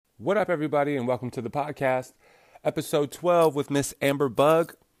What up, everybody, and welcome to the podcast, episode 12 with Miss Amber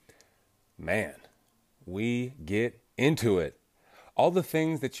Bug. Man, we get into it. All the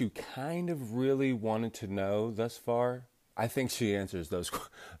things that you kind of really wanted to know thus far, I think she answers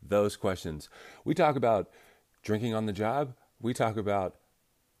those questions. We talk about drinking on the job. We talk about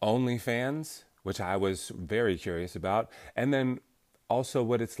OnlyFans, which I was very curious about, and then also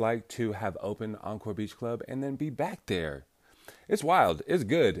what it's like to have opened Encore Beach Club and then be back there. It's wild. It's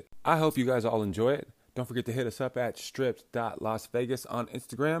good. I hope you guys all enjoy it. Don't forget to hit us up at stripped.lasvegas on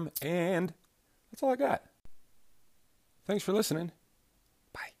Instagram. And that's all I got. Thanks for listening.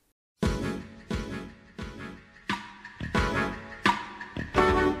 Bye.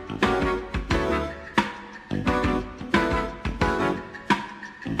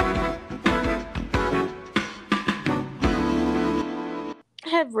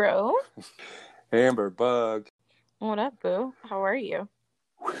 Hey, bro. Amber Bug. What up, boo? How are you?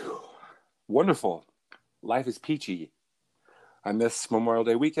 Whew. Wonderful. Life is peachy. I missed Memorial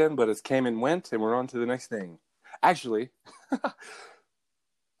Day weekend, but it came and went, and we're on to the next thing. Actually,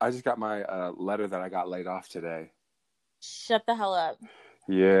 I just got my letter that I got laid off today. Shut the hell up.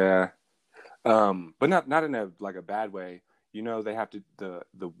 Yeah. But not in a bad way. You know, they have to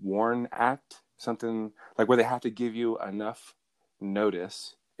the WARN Act, something like where they have to give you enough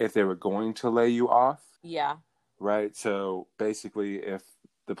notice if they were going to lay you off. Yeah. Right. So basically, if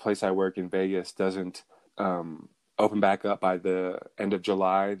the place I work in Vegas doesn't open back up by the end of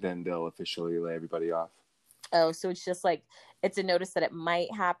July, then they'll officially lay everybody off. Oh, so it's just like, it's a notice that it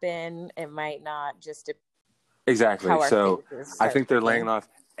might happen. It might not, just Exactly. So I think they're laying working. off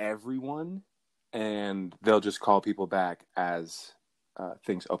everyone, and they'll just call people back as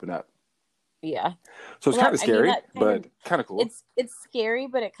things open up. Yeah. So it's kind of scary, but kind of cool. It's scary,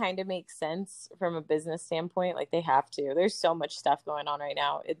 but it kind of makes sense from a business standpoint. Like, they have to. There's so much stuff going on right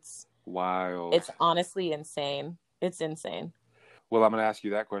now. It's wild. It's honestly insane. It's insane. Well, I'm going to ask you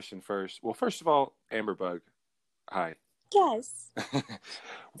that question first. Well, first of all, Amber Bug, hi. Yes.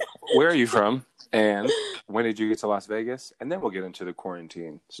 Where are you from? And when did you get to Las Vegas? And then we'll get into the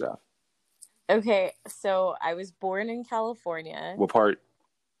quarantine stuff. Okay, so I was born in California. What part?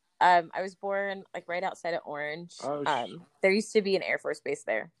 I was born like right outside of Orange. Oh, there used to be an Air Force base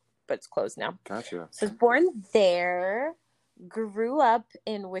there, but it's closed now. Gotcha. So I was born there, grew up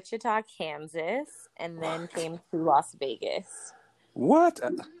in Wichita, Kansas, and then came to Las Vegas. What?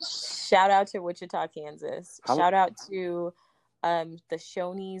 Shout out to Wichita, Kansas. Shout out to the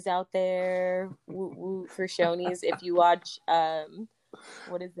Shoney's out there. Woo woo for Shoney's. If you watch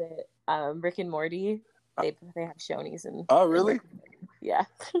what is it? Rick and Morty. They have Shoney's and oh really? Yeah.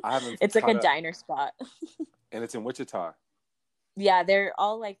 I haven't. It's like a diner spot. And it's in Wichita. Yeah, they're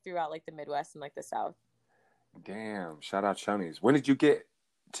all like throughout like the Midwest and like the South. Damn! Shout out Shoney's. When did you get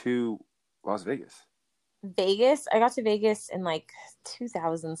to Las Vegas? I got to Vegas in like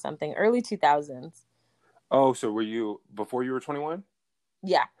 2000 something, early 2000s. Oh, so were you before you were 21?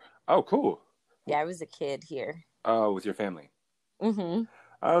 Yeah. Oh, cool. Yeah, I was a kid here. Oh, with your family. Mm-hmm.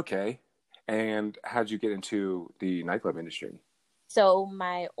 Okay. And how'd you get into the nightclub industry? So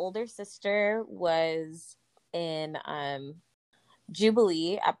my older sister was in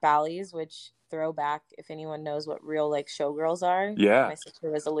Jubilee at Bally's, which throwback, if anyone knows what real like showgirls are. Yeah. My sister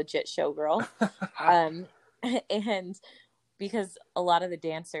was a legit showgirl. And because a lot of the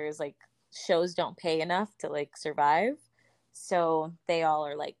dancers, like, shows don't pay enough to like survive. So they all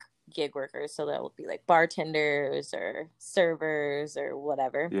are like gig workers. So they'll be like bartenders or servers or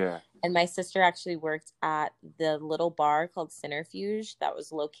whatever. Yeah. And my sister actually worked at the little bar called Centrifuge that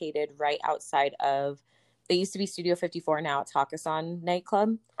was located right outside of, it used to be Studio 54, now it's Hakkasan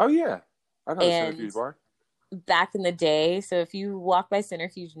nightclub. Oh yeah, I know the Centrifuge bar. Back in the day, so if you walk by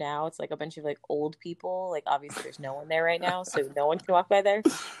Centrifuge now, it's like a bunch of like old people. Like, obviously there's no one there right now, so no one can walk by there,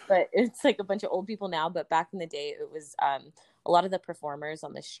 but it's like a bunch of old people now. But back in the day, it was a lot of the performers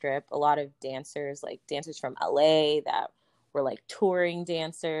on the strip, a lot of dancers, like dancers from LA that were like touring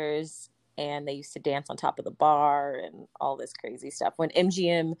dancers, and they used to dance on top of the bar and all this crazy stuff when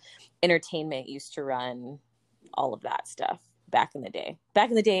MGM Entertainment used to run all of that stuff. Back in the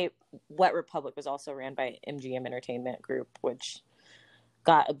day, Wet Republic was also ran by MGM Entertainment Group, which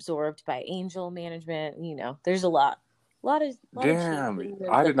got absorbed by Angel Management. You know, there's a lot of damn,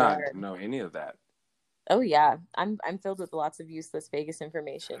 I did not know any of that. Oh yeah, I'm filled with lots of useless Vegas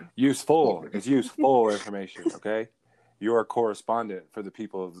information. Useful. It's useful information. Okay, you're a correspondent for the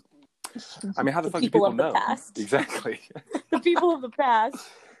people of. I mean, how the fuck do people know? Past. Exactly. The people of the past.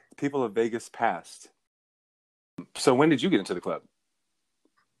 People of Vegas past. So when did you get into the club?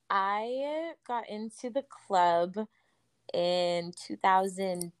 I got into the club in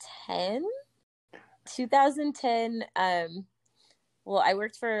 2010. 2010. Well, I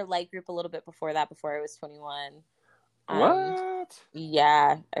worked for Light Group a little bit before that, before I was 21. What?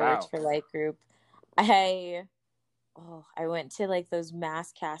 Yeah, I worked Wow. for Light Group. I went to like those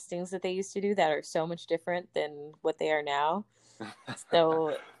mass castings that they used to do that are so much different than what they are now.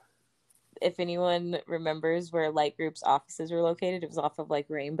 So if anyone remembers where Light Group's offices were located, it was off of like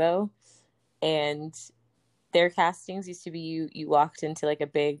Rainbow, and their castings used to be you walked into like a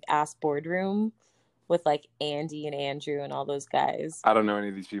big ass boardroom with like Andy and Andrew and all those guys. I don't know any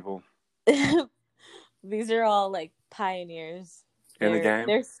of these people. These are all like pioneers in the game.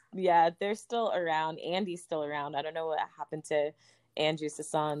 They're still around. Andy's still around. I don't know what happened to Andrew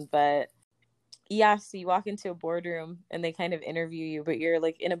Sasson, but yeah, so you walk into a boardroom and they kind of interview you, but you're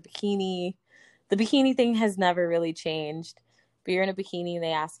like in a bikini. The bikini thing has never really changed, but you're in a bikini and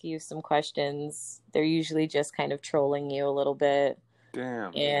they ask you some questions. They're usually just kind of trolling you a little bit.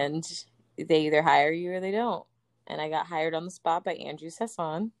 Damn. And they either hire you or they don't. And I got hired on the spot by Andrew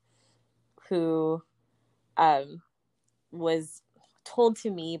Sasson, who was told to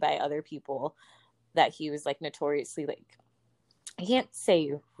me by other people that he was like notoriously like, I can't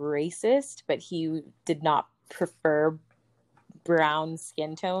say racist, but he did not prefer brown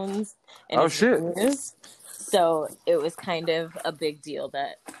skin tones in his shit. news. So it was kind of a big deal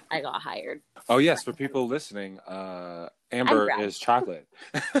that I got hired. Oh yes, for people listening, Amber is chocolate.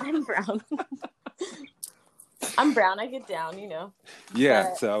 I'm brown. I'm brown. I get down, you know. Yeah,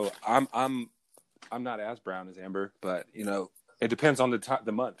 but... so I'm not as brown as Amber, but you know, it depends on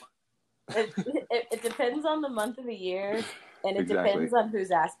the month. It depends on the month of the year, and it Exactly. depends on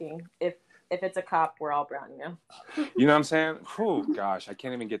who's asking. If it's a cop, we're all brown, you know. You know what I'm saying? Oh gosh, I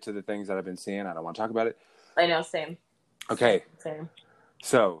can't even get to the things that I've been seeing. I don't want to talk about it. I know, same. Okay. Same.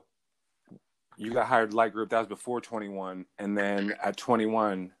 So you got hired Light Group. That was before 21, and then at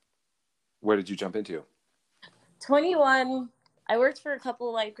 21, where did you jump into? 21. I worked for a couple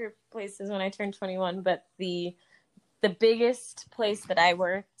of Light Group places when I turned 21, but the biggest place that I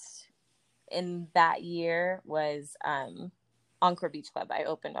worked in that year was Encore Beach Club. I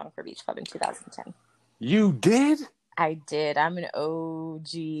opened Encore Beach Club in 2010. You did? I did. I'm an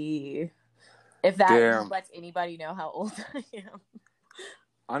OG. If that lets anybody know how old I am.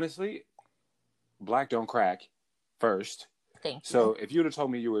 Honestly, black don't crack first. Thank you. So if you would have told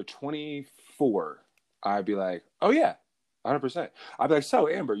me you were 24, I'd be like, oh yeah, 100%. I'd be like, so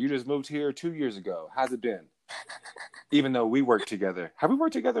Amber, you just moved here 2 years ago. How's it been? Even though we worked together. Have we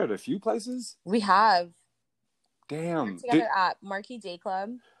worked together at a few places? We have. Damn. We worked together at Marquee Day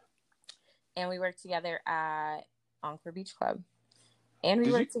Club. And we worked together at Encore Beach Club. And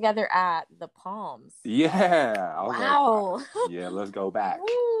we worked together at the Palms. Yeah. Wow. Like, yeah, let's go back.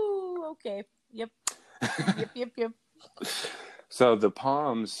 Ooh, okay. Yep. Yep. So the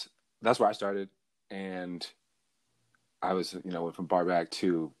Palms, that's where I started. And I was, went from bar back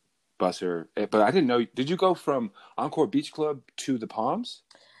to busser. But I didn't know, did you go from Encore Beach Club to the Palms?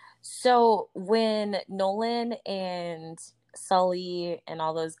 So when Nolan and Sully and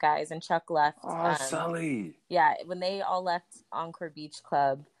all those guys and Chuck left. Oh, Sully. Yeah, when they all left Encore Beach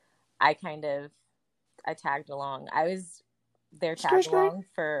Club, I tagged along. I was their tag along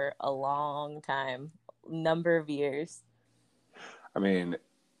for a long time, number of years. I mean,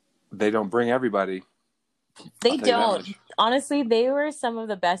 they don't bring everybody. They don't. Honestly, they were some of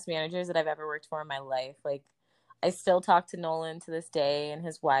the best managers that I've ever worked for in my life. Like, I still talk to Nolan to this day and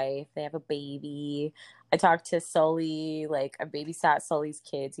his wife. They have a baby. I talked to Sully. Like, I babysat Sully's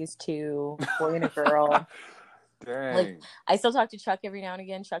kids. He has 2, boy and a girl. Dang. Like, I still talk to Chuck every now and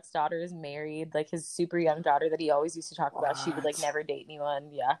again. Chuck's daughter is married. Like, his super young daughter that he always used to talk about. She would, like, never date anyone.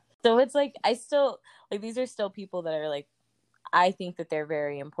 Yeah. So it's, like, these are still people that are, like, I think that they're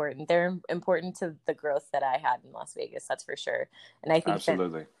very important. They're important to the growth that I had in Las Vegas. That's for sure. And I think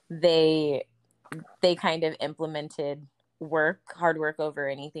that they kind of implemented hard work over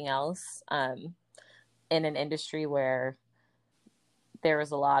anything else, in an industry where there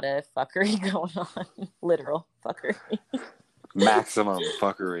was a lot of fuckery going on. Literal fuckery. Maximum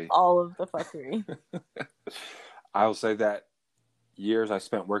fuckery. All of the fuckery. I will say that years I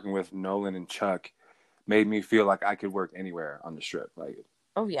spent working with Nolan and Chuck made me feel like I could work anywhere on the strip. Like,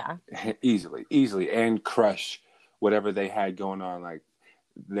 oh yeah. Easily, and crush whatever they had going on. Like,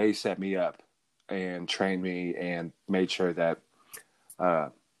 they set me up and trained me and made sure that I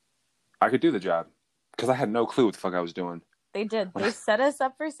could do the job, because I had no clue what the fuck I was doing. They did. They set us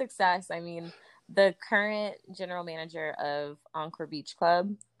up for success. I mean, the current general manager of Encore Beach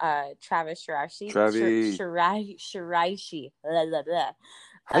Club, Travis Shiraishi. Shiraishi. Blah, blah, blah.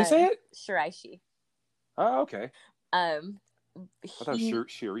 How do you say it? Shiraishi. Oh, okay. Um, I thought it was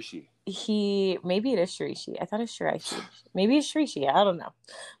Shirishi. he maybe it is Shirishi. I thought it's Shirishi. Maybe it's Shirishi. I don't know.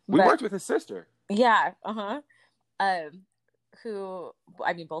 We worked with his sister. Yeah. Who,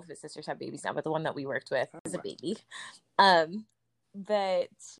 I mean, both of his sisters have babies now, but the one that we worked with is a baby. But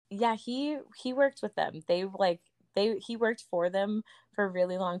yeah, he worked with them. He worked for them for a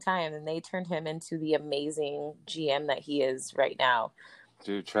really long time, and they turned him into the amazing GM that he is right now.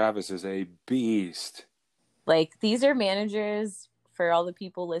 Dude, Travis is a beast. Like, these are managers, for all the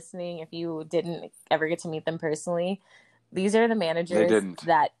people listening, if you didn't ever get to meet them personally, these are the managers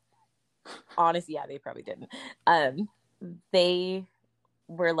that, honestly, yeah, they probably didn't. They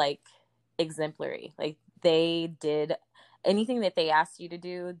were like exemplary. Like, they did anything that they asked you to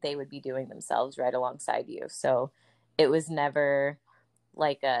do, they would be doing themselves right alongside you. So it was never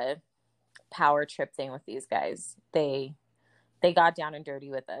like a power trip thing with these guys. They got down and dirty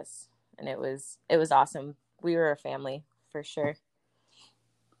with us, and it was awesome. We were a family for sure.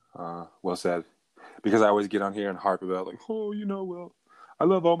 Well said. Because I always get on here and harp about like, I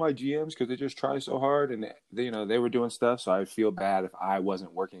love all my GMs because they just try so hard, and they were doing stuff, so I would feel bad if I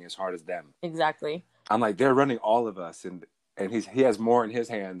wasn't working as hard as them. Exactly. I'm like, they're running all of us, and he has more in his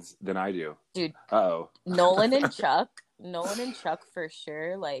hands than I do. Dude. Uh-oh. Nolan and Chuck for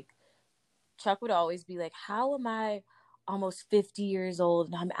sure. Like, Chuck would always be like, how am I almost 50 years old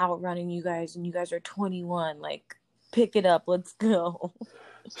and I'm outrunning you guys and you guys are 21? Like, pick it up, let's go.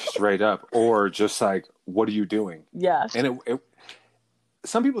 Straight up. Or just like, what are you doing? Yeah. And it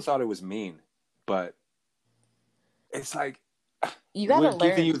some people thought it was mean, but it's like, you gotta learn.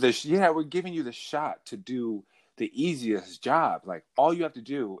 We're giving you the shot to do the easiest job. Like, all you have to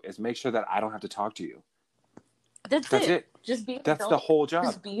do is make sure that I don't have to talk to you. That's it. Just be an adult. That's the whole job.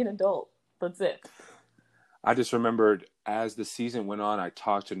 Just be an adult. That's it. I just remembered as the season went on, I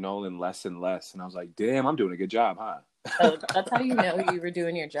talked to Nolan less and less, and I was like, damn, I'm doing a good job, huh? Oh, that's how you know you were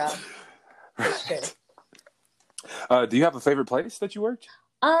doing your job. For sure. Do you have a favorite place that you worked?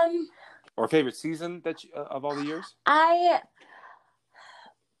 Or favorite season of all the years?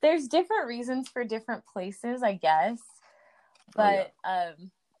 There's different reasons for different places, I guess. But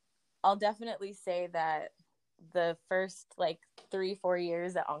I'll definitely say that the first 3-4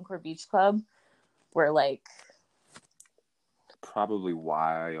 years at Encore Beach Club were probably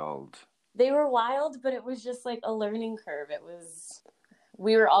wild. They were wild, but it was just a learning curve.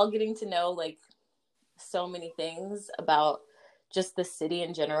 We were all getting to know so many things about just the city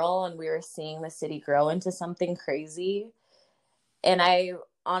in general, and we were seeing the city grow into something crazy. And I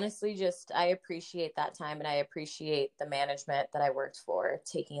honestly I appreciate that time, and I appreciate the management that I worked for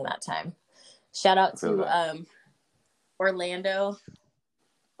taking that time. Shout out to Orlando.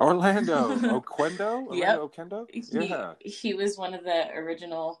 Oquendo? Yep. Oquendo? Yeah. He was one of the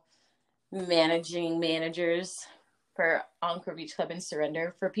original managing managers for Encore Beach Club and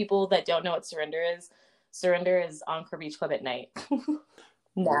Surrender. For people that don't know what Surrender is Encore Beach Club at night.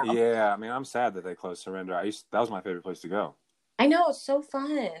 Now. Yeah, I mean, I'm sad that they closed Surrender. That was my favorite place to go. I know, it's so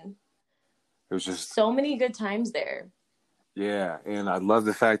fun. It was just so many good times there. Yeah, and I love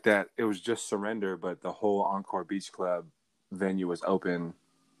the fact that it was just Surrender, but the whole Encore Beach Club venue was open.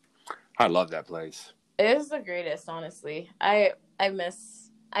 I love that place. It was the greatest, honestly. I miss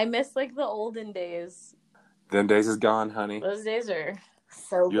the olden days. Them days is gone, honey. Those days are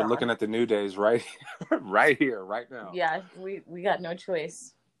so You're gone. looking at the new days right here, right now. Yeah, we got no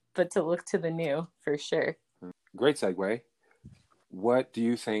choice but to look to the new, for sure. Great segue. What do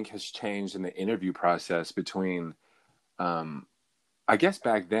you think has changed in the interview process between, I guess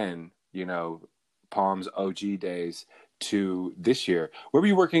back then, Palm's OG days to this year? Where were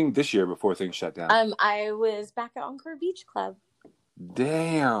you working this year before things shut down? I was back at Encore Beach Club.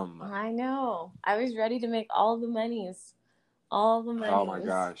 Damn. I know. I was ready to make all the monies. All the monies. Oh my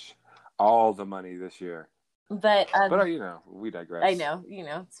gosh. All the money this year. But we digress. I know,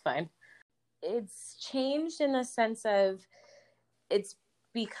 it's fine. It's changed in the sense of it's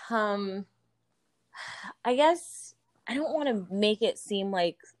become, I guess, I don't want to make it seem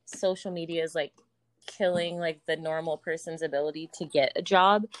like social media is killing the normal person's ability to get a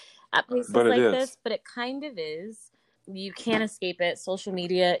job at places this, but it kind of is. You can't escape it. Social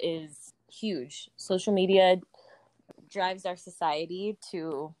media is huge. Social media drives our society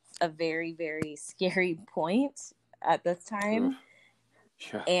to a very, very scary point at this time.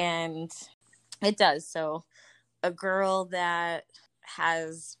 Yeah. And it does. So a girl that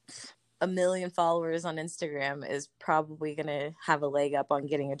has 1 million followers on Instagram is probably going to have a leg up on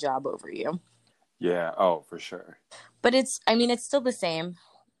getting a job over you. Yeah. Oh, for sure. But it's still the same.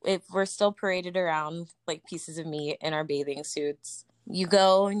 If we're still paraded around like pieces of meat in our bathing suits, You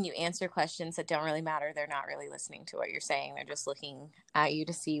go and you answer questions that don't really matter. They're not really listening to what you're saying. They're just looking at you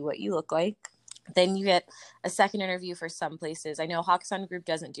to see what you look like. Then you get a second interview for some places. I know Hakkasan Group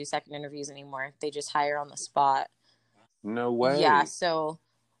doesn't do second interviews anymore. They just hire on the spot. No way. Yeah, so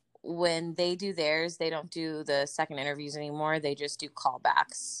when they do theirs, they don't do the second interviews anymore. They just do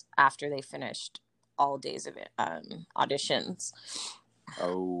callbacks after they finished all days of it, auditions.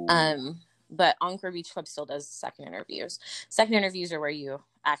 Oh. But Encore Beach Club still does second interviews. Second interviews are where you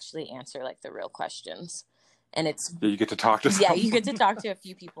actually answer like the real questions. And it's you get to talk to someone. you get to talk to a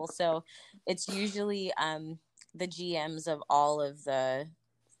few people. So it's usually the GMs of all of the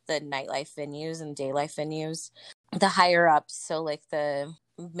nightlife venues and day life venues, the higher ups, so like the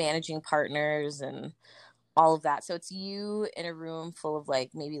managing partners and all of that. So it's you in a room full of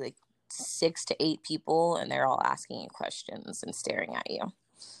like maybe like 6 to 8 people, and they're all asking you questions and staring at you.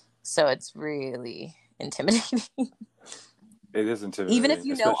 So it's really intimidating. It is intimidating. Even if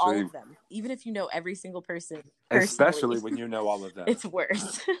you know all of them. Even if you know every single person personally. Especially when you know all of them. It's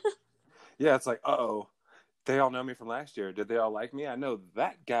worse. Yeah, it's like, uh-oh. They all know me from last year. Did they all like me? I know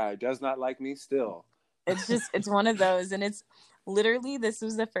that guy does not like me still. It's one of those. And it's literally, this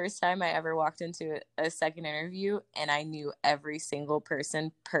was the first time I ever walked into a second interview, and I knew every single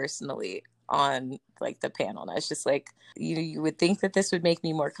person personally on like the panel. And I was just like, you would think that this would make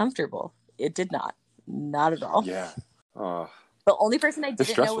me more comfortable. It did not at all. Yeah. The only person I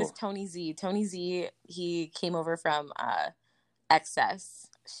didn't know was stressful. Tony Z. He came over from XS.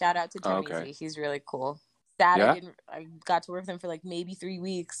 Shout out to Tony Z. He's really cool. Sad. Yeah? I got to work with him for like maybe 3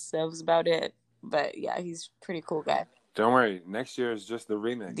 weeks. That was about it. But yeah, he's a pretty cool guy. Don't worry. Next year is just the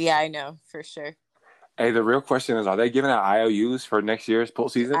remix. Yeah, I know. For sure. Hey, the real question is, are they giving out IOUs for next year's pool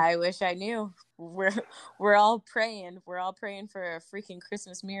season? I wish I knew. We're all praying. We're all praying for a freaking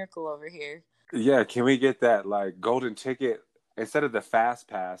Christmas miracle over here. Yeah, can we get that like golden ticket? Instead of the fast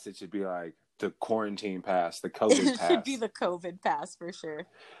pass, it should be like the quarantine pass, the COVID pass. It should be the COVID pass for sure.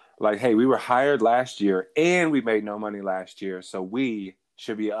 Like, hey, we were hired last year and we made no money last year, so we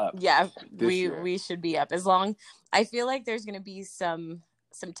should be up. Yeah, we should be up. As long, I feel like there's going to be some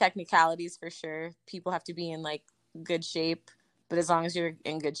technicalities for sure. People have to be in like good shape, but as long as you're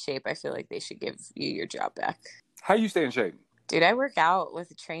in good shape, I feel like they should give you your job back. How you stay in shape? Dude, I work out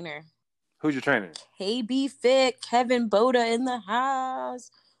with a trainer. Who's your trainer? KB Fit, Kevin Boda in the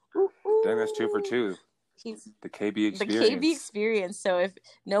house. Ooh. Dang, that's 2 for 2. He's the KB Experience. The KB Experience. So if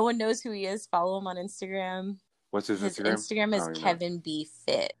no one knows who he is, follow him on Instagram. What's his Instagram? His Instagram is Kevin B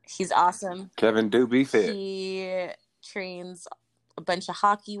Fit. He's awesome. Kevin do be fit. He trains a bunch of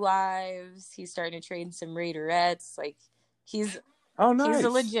hockey wives. He's starting to train some Raiderettes. Like he's a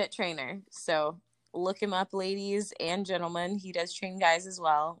legit trainer. So look him up, ladies and gentlemen. He does train guys as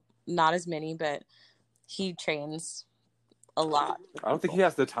well. Not as many, but he trains a lot. I don't think he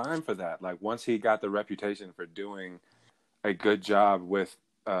has the time for that. Like once he got the reputation for doing a good job with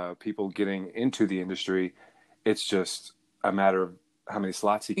people getting into the industry, it's just a matter of how many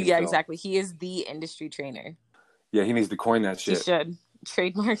slots he can fill. Exactly. He is the industry trainer. Yeah, he needs to coin that shit. He should.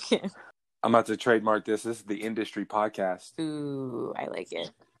 Trademark it. I'm about to trademark this. This is the industry podcast. Ooh, I like it.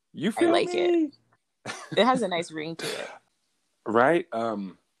 You feel me? It. It has a nice ring to it. Right?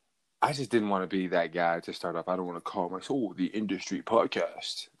 I just didn't want to be that guy to start off. I don't want to call myself the industry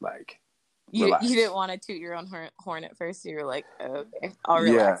podcast. Like, you didn't want to toot your own horn at first. You were like, okay, I'll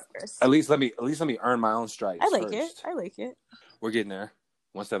relax first. At least let me earn my own stripes. I like it. We're getting there,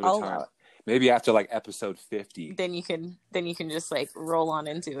 one step at a time. Maybe after like episode 50, then you can just like roll on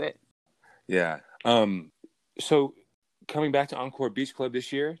into it. Yeah. So coming back to Encore Beach Club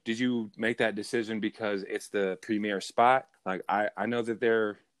this year, did you make that decision because it's the premier spot? Like I know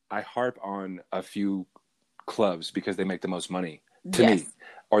that I harp on a few clubs because they make the most money to me,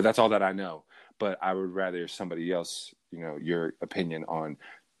 or that's all that I know. But I would rather somebody else, your opinion on,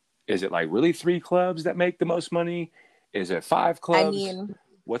 is it like really 3 clubs that make the most money? Is it 5 clubs? I mean,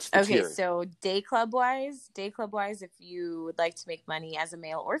 what's the tier? Okay, so day club wise, if you would like to make money as a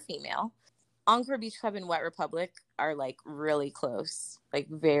male or female, Encore Beach Club and Wet Republic are like really close, like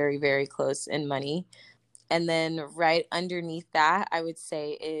very, very close in money. And then right underneath that, I would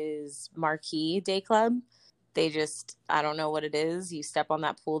say is Marquee Day Club. They just, I don't know what it is. You step on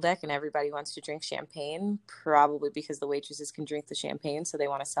that pool deck and everybody wants to drink champagne, probably because the waitresses can drink the champagne, so they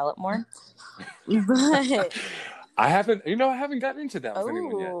want to sell it more. But I haven't gotten into that with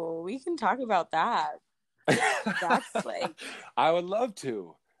anyone yet. Oh, we can talk about that. That's like, I would love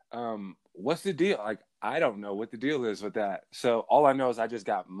to. What's the deal? Like, I don't know what the deal is with that. So all I know is I just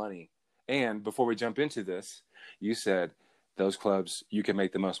got money. And before we jump into this, you said those clubs, you can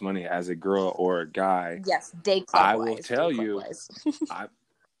make the most money as a girl or a guy. Yes, day club I wise. will tell you,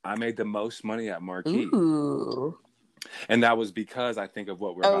 I made the most money at Marquee. Ooh. And that was because I think of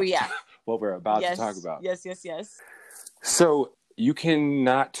what we're about to talk about. Yes. So you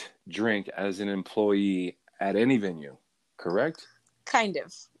cannot drink as an employee at any venue, correct? Kind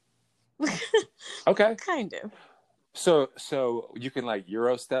of. Okay. Kind of. So you can like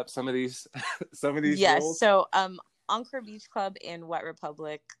Euro step some of these yes, rules? So Encore Beach Club and Wet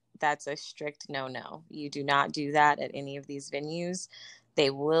Republic, that's a strict no. You do not do that at any of these venues. They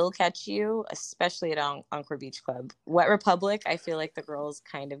will catch you, especially at Encore Beach Club. Wet Republic, I feel like the girls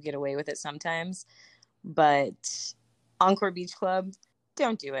kind of get away with it sometimes. But Encore Beach Club,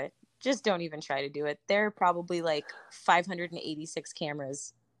 don't do it. Just don't even try to do it. There are probably like 586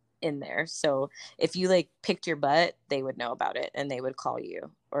 cameras in there. So if you like picked your butt, they would know about it and they would call you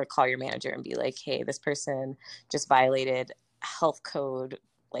or call your manager and be like, hey, this person just violated health code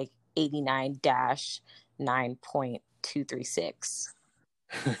like 89-9.236.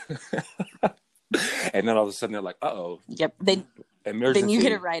 And then all of a sudden they're like, uh-oh. Yep. Emergency. Then you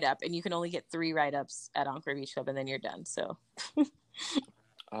get a write-up, and you can only get 3 write-ups at Encore Beach Club, and then you're done. So.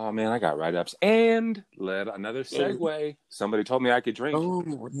 Oh, man, I got write-ups. And another segue. Somebody told me I could drink.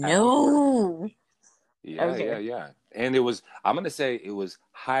 Oh, no. Yeah, okay. Yeah. And I'm going to say it was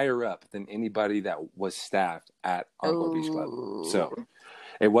higher up than anybody that was staffed at Encore Beach Club. So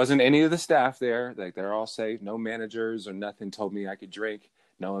it wasn't any of the staff there. Like, they're all safe. No managers or nothing told me I could drink.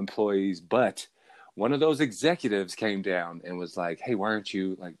 No employees. But one of those executives came down and was like, hey, why aren't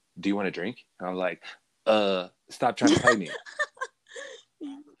you, like, do you want to drink? And I was like, stop trying to pay me.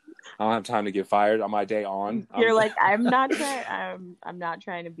 I don't have time to get fired on my day on. You're like, I'm not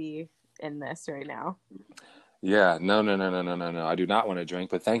trying to be in this right now. Yeah, no. I do not want to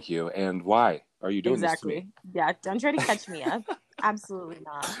drink, but thank you. And why are you doing this to me? Yeah, don't try to catch me up. Absolutely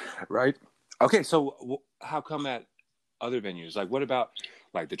not. Right? Okay, so how come at other venues? Like, what about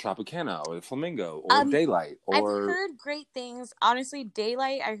like the Tropicana or the Flamingo or Daylight? Or I've heard great things. Honestly,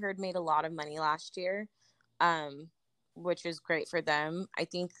 Daylight, I heard, made a lot of money last year, which is great for them. I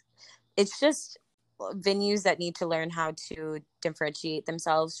think it's just venues that need to learn how to differentiate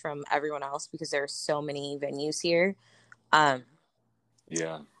themselves from everyone else because there are so many venues here.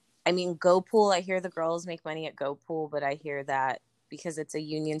 Yeah. I mean, Go Pool, I hear the girls make money at Go Pool, but I hear that because it's a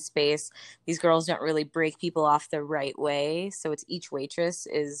union space, these girls don't really break people off the right way. So it's each waitress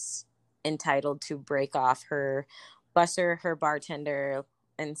is entitled to break off her busser, her bartender,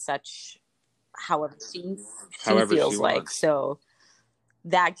 and such, however she feels like. Wants. So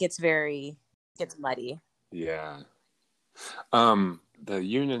that gets muddy. Yeah. The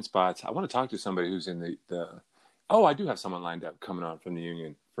union spots, I want to talk to somebody who's in I do have someone lined up coming on from the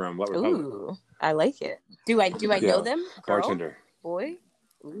union from Wet Republic. Ooh, I like it. Do I know them? Girl? Bartender. Boy?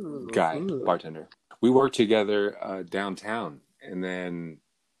 Ooh. Guy. Ooh. Bartender. We worked together downtown, and then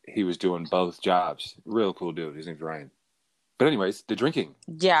he was doing both jobs. Real cool dude. His name's Ryan. But anyways, the drinking.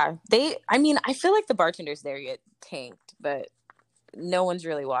 Yeah. I feel like the bartenders there get tanked, but no one's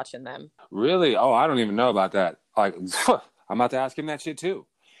really watching them. Really? Oh, I don't even know about that. Like, I'm about to ask him that shit too.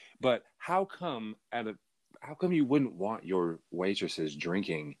 But how come you wouldn't want your waitresses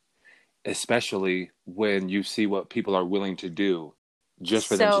drinking, especially when you see what people are willing to do just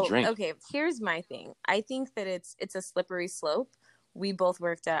for them to drink? Okay, here's my thing. I think that it's a slippery slope. We both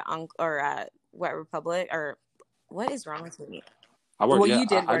worked at Wet Republic, or what is wrong with me? You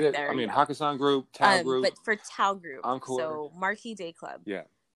did work there. I mean, Hakkasan Group, Tao Group. But for Tao Group, Encore. So Marquee Day Club. Yeah.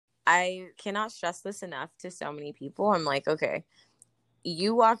 I cannot stress this enough to so many people. I'm like, okay,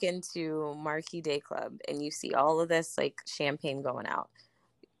 you walk into Marquee Day Club and you see all of this like champagne going out.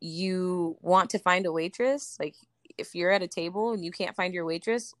 You want to find a waitress. Like if you're at a table and you can't find your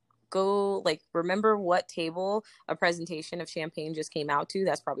waitress, go like remember what table a presentation of champagne just came out to.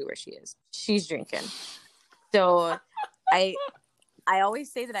 That's probably where she is. She's drinking. So I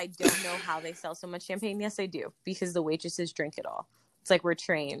always say that I don't know how they sell so much champagne. Yes, I do, because the waitresses drink it all. It's like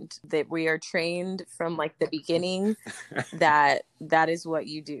we are trained from like the beginning that is what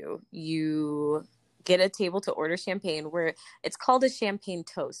you do. You get a table to order champagne where it's called a champagne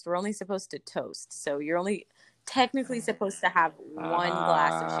toast. We're only supposed to toast. So you're only technically supposed to have one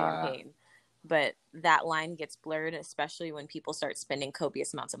glass of champagne. But that line gets blurred, especially when people start spending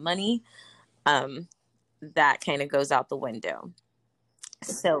copious amounts of money. That kind of goes out the window.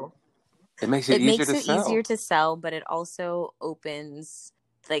 So it makes it easier to sell, but it also opens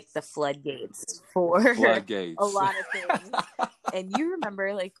like the floodgates for a lot of things. And you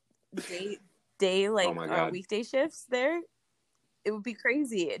remember like day like weekday shifts there? It would be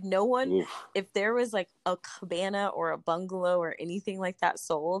crazy. No one, Oof. if there was like a cabana or a bungalow or anything like that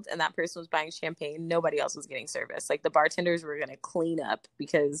sold and that person was buying champagne, nobody else was getting service. Like the bartenders were going to clean up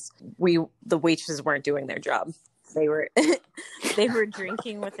because the waitresses weren't doing their job. They were they were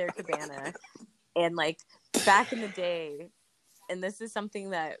drinking with their cabana. And like back in the day, and this is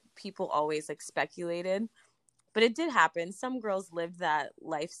something that people always like speculated, but it did happen. Some girls lived that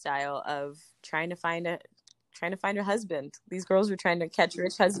lifestyle of trying to find a husband. These girls were trying to catch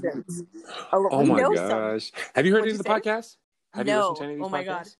rich husbands. Oh my gosh. Have you heard any of the podcasts? Have you listened to any of these podcasts? Oh my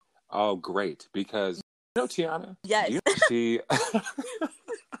God. Oh, great. Because, you know, Tiana? Yes.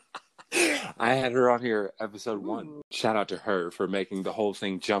 I had her on here episode 1. Shout out to her for making the whole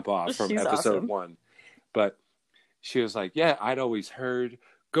thing jump off from episode awesome. 1. But she was like, yeah, I'd always heard,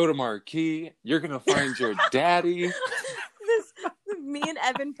 go to Marquee, you're going to find your daddy. Me and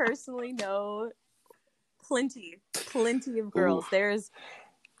Evan personally know plenty of girls. Ooh.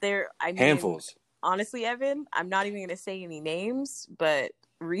 Handfuls. Honestly, Evan, I'm not even going to say any names, but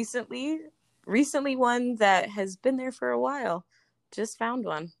recently one that has been there for a while just found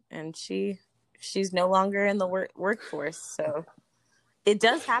one, and she's no longer in the workforce. So it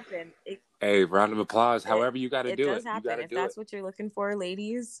does happen. Hey, round of applause. However you got to do it. It does happen. If that's what you're looking for,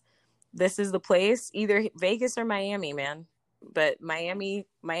 ladies, this is the place. Either Vegas or Miami, man. But Miami,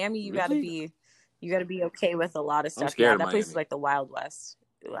 you got to be okay with a lot of stuff. Yeah, that place is like the Wild West.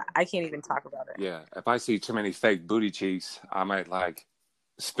 I can't even talk about it. Yeah, if I see too many fake booty cheeks, I might like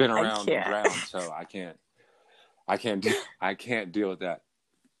spin around the ground. So I can't deal with that.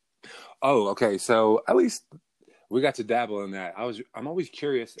 Oh, okay. So at least we got to dabble in that. I'm always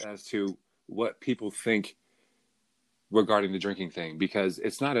curious as to what people think regarding the drinking thing, because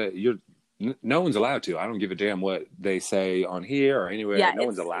it's not no one's allowed to. I don't give a damn what they say on here or anywhere. Yeah, no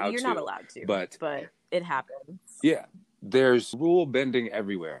one's allowed to. You're not allowed to. But it happens. Yeah. There's rule bending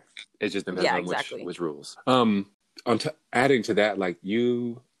everywhere. It just depends on which rules. Adding to that, like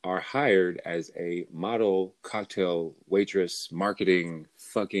you are hired as a model, cocktail waitress, marketing,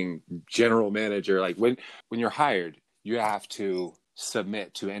 fucking general manager. Like when you're hired, you have to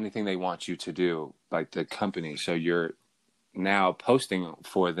submit to anything they want you to do, like the company. So you're now posting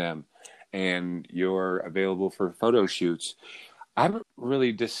for them and you're available for photo shoots. I haven't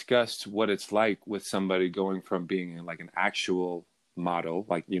really discussed what it's like with somebody going from being like an actual model,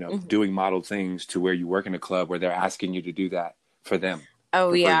 like, you know, doing model things, to where you work in a club where they're asking you to do that for them.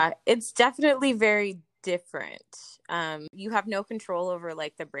 Oh, yeah. It's definitely very different. You have no control over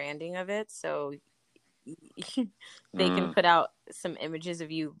like the branding of it. So they can put out some images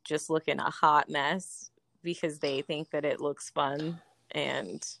of you just looking a hot mess because they think that it looks fun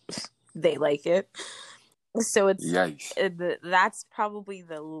and they like it. So that's probably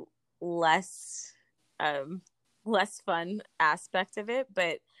the less fun aspect of it.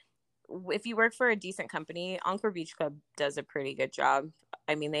 But if you work for a decent company, Encore Beach Club does a pretty good job.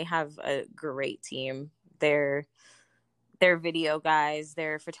 I mean, they have a great team. They're video guys,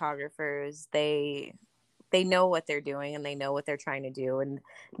 they're photographers. They know what they're doing and they know what they're trying to do, and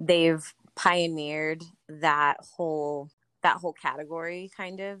they've pioneered that whole category,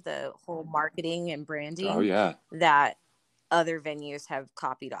 kind of the whole marketing and branding that other venues have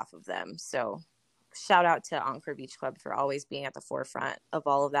copied off of them. So shout out to Encore Beach Club for always being at the forefront of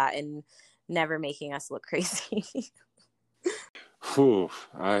all of that and never making us look crazy. Whew,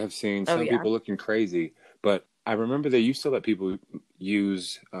 I have seen some people looking crazy, but I remember they used to let people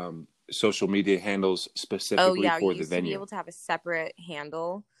use social media handles specifically for the venue. To be able to have a separate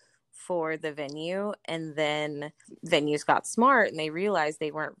handle for the venue, and then venues got smart and they realized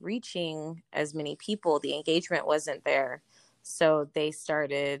they weren't reaching as many people. The engagement wasn't there, so they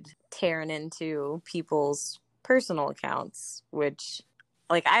started tearing into people's personal accounts, which,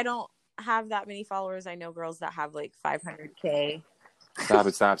 like, I don't have that many followers. I know girls that have like 500K. Stop.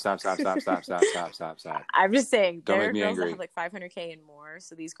 I'm just saying, there are girls that have like 500K and more,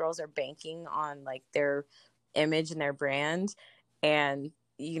 so these girls are banking on like their image and their brand, and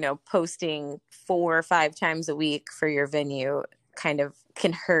you know, posting 4 or 5 times a week for your venue kind of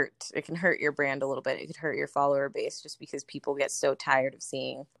can hurt. It can hurt your brand a little bit. It could hurt your follower base just because people get so tired of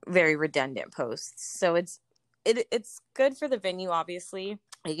seeing very redundant posts. So it's good for the venue, obviously.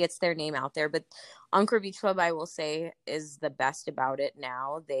 It gets their name out there, but Encore Beach Club, I will say, is the best about it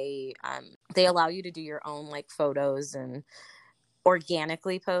now. They allow you to do your own like photos and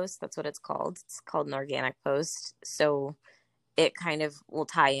organically post. That's what it's called. It's called an organic post. So it kind of will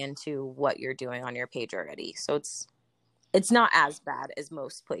tie into what you're doing on your page already. So it's not as bad as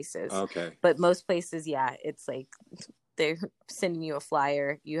most places. Okay. But most places, yeah, it's like they're sending you a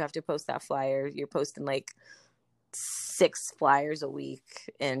flyer. You have to post that flyer. You're posting like 6 flyers a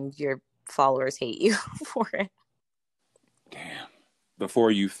week and your followers hate you for it. Damn.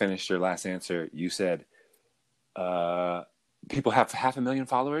 Before you finished your last answer, you said people have 500,000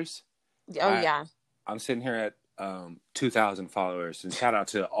 followers. Yeah. I'm sitting here at 2,000 followers, and shout out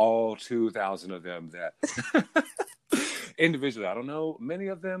to all 2,000 of them that individually. I don't know many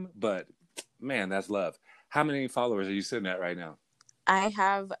of them, but man, that's love. How many followers are you sitting at right now? I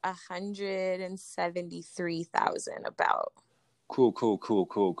have 173,000 about.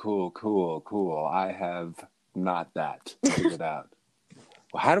 Cool. I have not that figured out.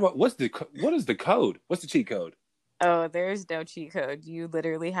 Well, what is the code? What's the cheat code? Oh, there's no cheat code. You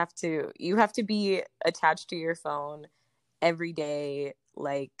literally have to be attached to your phone every day,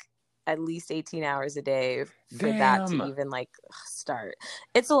 like at least 18 hours a day for that to even like start.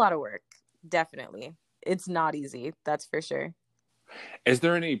 It's a lot of work. Definitely. It's not easy. That's for sure. Is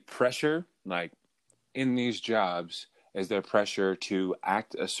there any pressure, like in these jobs? Is there pressure to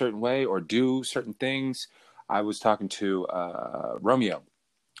act a certain way or do certain things? I was talking to Romeo.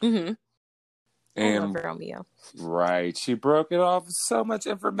 Mm-hmm. And, I love Romeo. Right. She broke it off with so much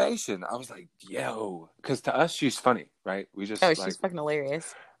information. I was like, yo. Because to us, she's funny, right? We just she's fucking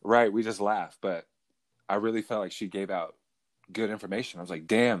hilarious. Right. We just laugh. But I really felt like she gave out good information. I was like,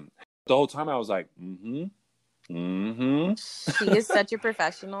 damn. The whole time I was like, She is such a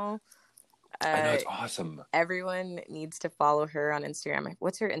professional. I know, it's awesome. Everyone needs to follow her on Instagram.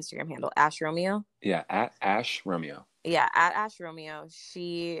 What's her Instagram handle? Ash Romeo? Yeah, at Ash Romeo. Yeah, at Ash Romeo.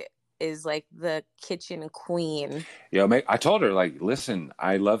 She is like the kitchen queen. Yo, mate, I told her, like, listen,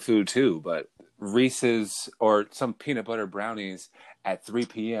 I love food too, but Reese's or some peanut butter brownies at 3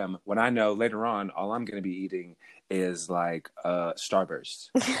 p.m. when I know later on all I'm going to be eating is like Starburst.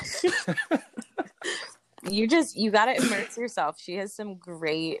 You got to immerse yourself. She has some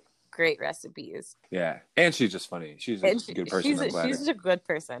great recipes. Yeah, and she's just funny. She's a good person. She's a good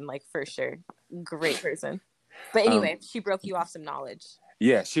person, like for sure. Great person. But anyway, she broke you off some knowledge.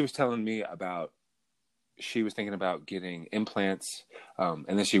 Yeah, she was telling me about, she was thinking about getting implants, and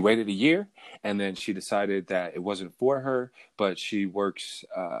then she waited a year, and then she decided that it wasn't for her, but she works,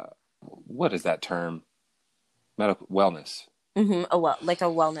 what is that term? Medical wellness. Mm-hmm. Like a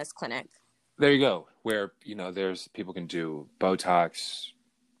wellness clinic. There you go, where, there's people can do Botox,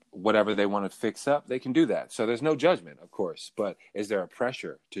 whatever they want to fix up, they can do that. So there's no judgment, of course, but is there a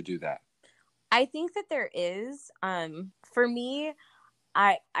pressure to do that? I think that there is. For me,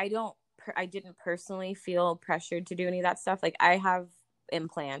 I didn't personally feel pressured to do any of that stuff. Like I have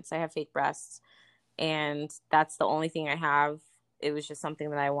implants, I have fake breasts, and that's the only thing I have. It was just something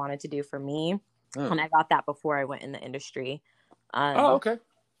that I wanted to do for me. And I got that before I went in the industry. Okay.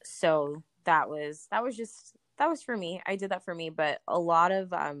 So that was for me. I did that for me, but a lot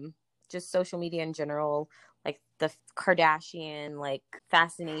of just social media in general, like the Kardashian, like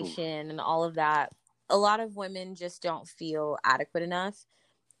fascination and all of that. A lot of women just don't feel adequate enough.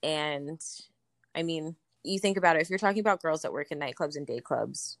 And I mean, you think about it, if you're talking about girls that work in nightclubs and day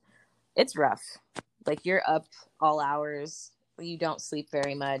clubs, it's rough. Like you're up all hours. You don't sleep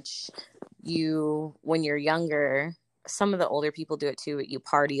very much. When you're younger, some of the older people do it too, but you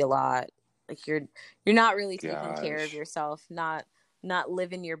party a lot. Like you're not really taking care of yourself, not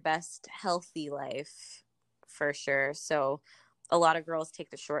living your best healthy life for sure. So a lot of girls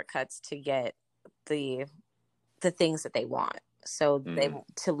take the shortcuts to get the things that they want. So they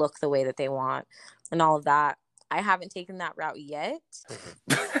to look the way that they want and all of that. I haven't taken that route yet.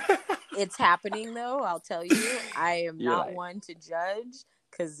 It's happening though. I'll tell you, I am not one to judge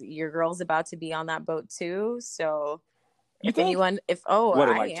because your girl's about to be on that boat too. So if 10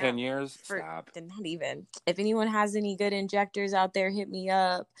 years? Stop. Not even. If anyone has any good injectors out there, hit me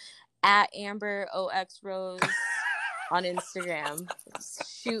up at Amber OX Rose on Instagram.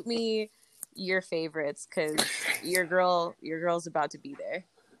 Shoot me your favorites because your girl's about to be there.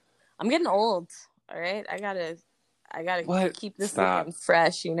 I'm getting old. All right, I gotta keep this looking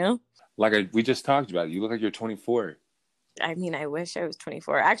fresh. Like we just talked about. You look like you're 24. I mean, I wish I was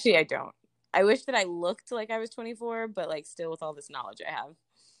 24. Actually, I don't. I wish that I looked like I was 24, but like still with all this knowledge I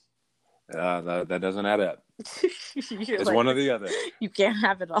have. That doesn't add up. It's like, one or the other. You can't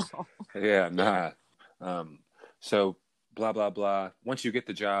have it all. Yeah, nah. So blah, blah, blah. Once you get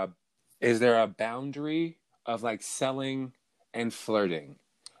the job, is there a boundary of like selling and flirting?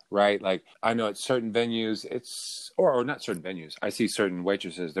 Right? Like I know at certain venues, or not certain venues. I see certain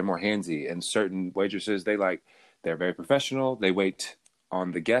waitresses, they're more handsy, and certain waitresses, they're very professional. They wait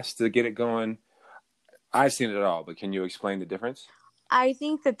on the guests to get it going. I've seen it all, but can you explain the difference? I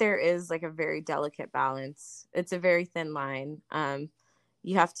think that there is like a very delicate balance. It's a very thin line.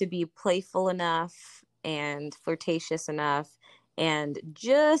 You have to be playful enough and flirtatious enough, and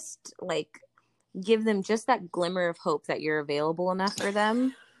just like give them just that glimmer of hope that you're available enough for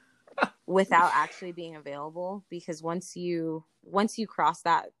them without actually being available. Because once you cross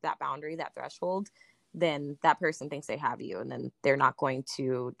that boundary, that threshold, then that person thinks they have you, and then they're not going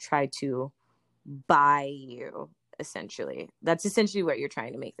to try to buy you. Essentially, that's essentially what you're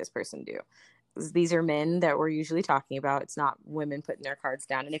trying to make this person do. These are men that we're usually talking about. It's not women putting their cards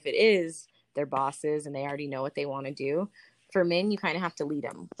down, and if it is, they're bosses and they already know what they want to do. For men, you kind of have to lead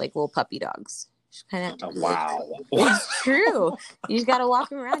them like little puppy dogs. Kind of Wow. It's true. You just got to walk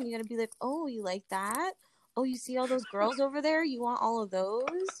them around. You got to be like, oh, you like that? Oh, you see all those girls over there? You want all of those?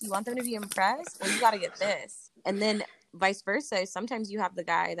 You want them to be impressed? Well, you got to get this. And then vice versa. Sometimes you have the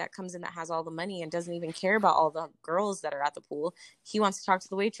guy that comes in that has all the money and doesn't even care about all the girls that are at the pool. He wants to talk to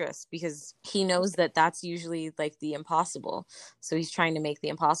the waitress because he knows that that's usually like the impossible. So he's trying to make the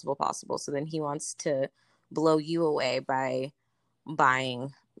impossible possible. So then he wants to blow you away by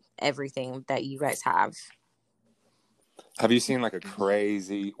buying everything that you guys have. Have you seen like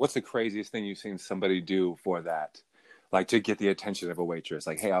what's the craziest thing you've seen somebody do for that? Like to get the attention of a waitress?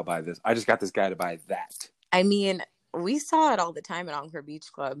 Like, hey, I'll buy this. I just got this guy to buy that. I mean, we saw it all the time at Encore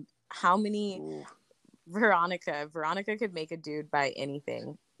Beach Club. How many... Ooh. Veronica could make a dude buy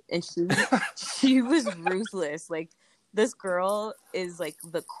anything. And she was ruthless. Like, this girl is like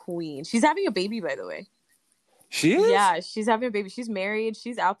the queen. She's having a baby, by the way. She is? Yeah, she's having a baby. She's married.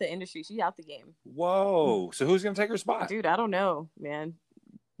 She's out the industry. She's out the game. Whoa. So who's going to take her spot? Dude, I don't know, man.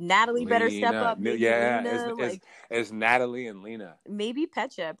 Natalie better step up. Yeah, it's Natalie and Lena. Maybe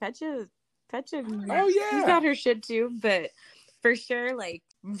Pecha. Oh, yeah. She's got her shit too. But for sure, like,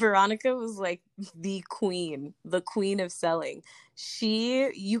 Veronica was like the queen of selling.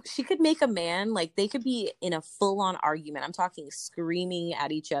 She could make a man, like, they could be in a full-on argument. I'm talking screaming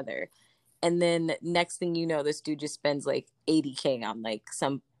at each other. And then next thing you know, this dude just spends like $80K on like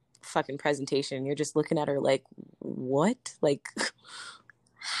some fucking presentation. And you're just looking at her like, what? Like,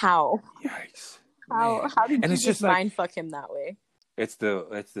 how? Yikes. How did you just mind fuck him that way? It's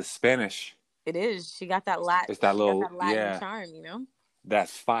the Spanish. It is. She got that Latin. It's that little Latin charm, you know?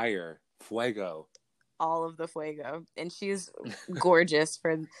 That's fire. Fuego. All of the fuego. And she's gorgeous.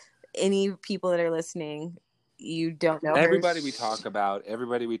 For any people that are listening, you don't know everybody we talk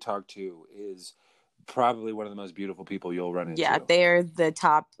to is probably one of the most beautiful people you'll run into. Yeah, they're the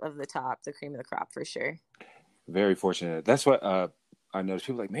top of the top, the cream of the crop for sure. Very fortunate. That's what I noticed.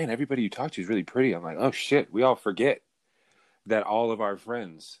 People are like, man, everybody you talk to is really pretty. I'm like, oh shit, we all forget that all of our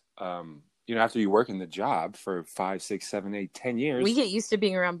friends, after you work in the job for 5, 6, 7, 8, 10 years, we get used to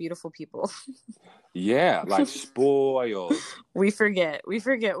being around beautiful people. Yeah, like spoiled. We forget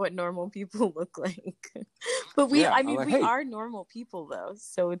what normal people look like. But we are normal people though,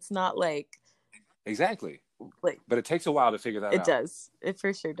 so it's not like exactly. But it takes a while to figure that out. It does. It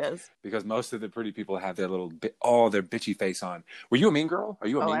for sure does. Because most of the pretty people have their their bitchy face on. Were you a mean girl? Are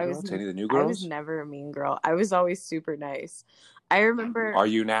you a mean girl to any of the new girls? I was never a mean girl. I was always super nice. I remember. Are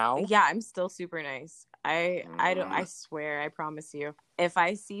you now? Yeah, I'm still super nice. I swear, I promise you. If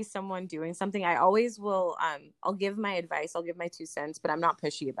I see someone doing something, I always will. I'll give my advice. I'll give my 2 cents, but I'm not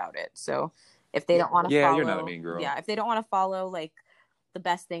pushy about it. So if they don't want to, follow, you're not a mean girl. Yeah, if they don't want to follow like the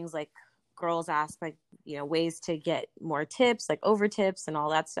best things, like girls ask, like ways to get more tips, like over tips and all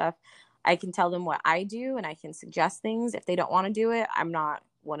that stuff. I can tell them what I do, and I can suggest things. If they don't want to do it, I'm not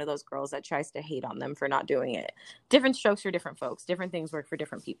one of those girls that tries to hate on them for not doing it. Different strokes for different folks. Different things work for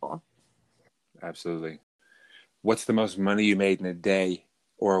different people. Absolutely. What's the most money you made in a day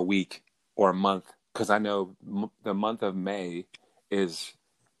or a week or a month? Because I know the month of May is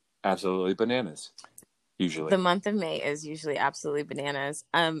absolutely bananas, usually. The month of May is usually absolutely bananas.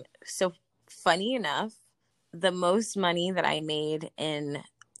 So funny enough, the most money that I made in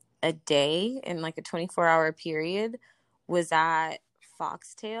a day, in like a 24-hour period, was at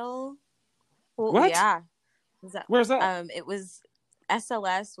Foxtail. Well, what? Yeah. Where's that? It was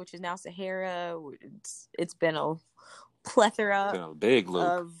SLS, which is now Sahara. It's been a plethora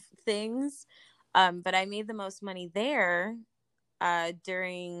of things. But I made the most money there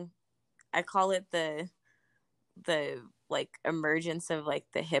during, I call it the like emergence of like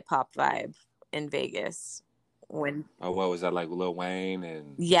the hip hop vibe in Vegas. When what was that, like Lil Wayne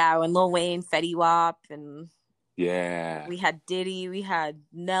and when Lil Wayne, Fetty Wap, and we had Diddy, we had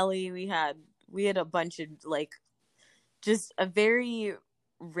Nelly, we had a bunch of like just a very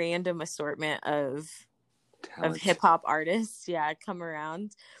random assortment of hip hop artists, come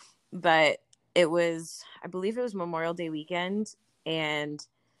around. But I believe it was Memorial Day weekend, and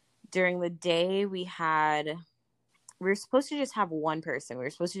during the day we were supposed to just have one person. We were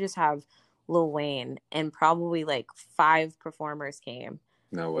supposed to just have Lil Wayne, and probably like 5 performers came.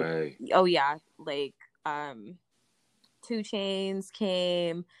 No way. Oh yeah, like 2 Chainz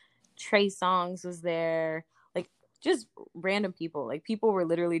came, Trey Songz was there, like just random people. Like people were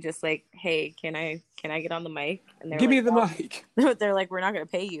literally just like, "Hey, can I get on the mic?" And they're Give like, me the "Well," mic. they're like, "We're not gonna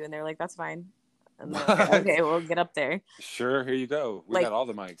pay you," and they're like, "That's fine." And they're like, "Okay, we'll get up there." Sure, here you go. We Like, got all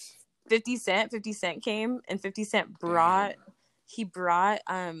the mics. 50 Cent came, and 50 Cent brought. Damn. He brought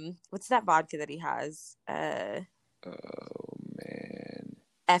what's that vodka that he has? Oh man.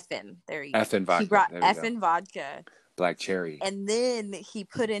 Effin. There you go. Effin vodka. He brought There we go. Effin vodka. Black cherry. And then he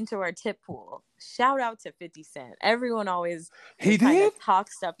put into our tip pool. Shout out to 50 Cent. Everyone always He kind did? of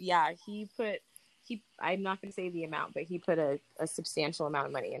talks stuff. Yeah, I'm not gonna say the amount, but he put a substantial amount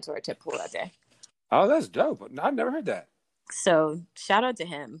of money into our tip pool that day. Oh, that's dope. I've never heard that. So shout out to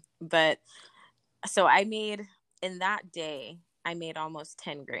him. But so I made in that day, I made almost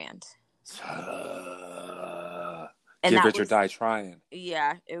 10 grand. And Give that it or die trying.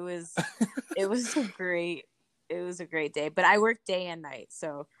 Yeah, it was a great day. But I worked day and night.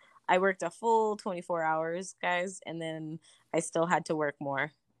 So I worked a full 24 hours, guys, and then I still had to work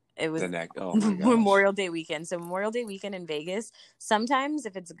more. It was Memorial Day weekend. So Memorial Day weekend in Vegas, sometimes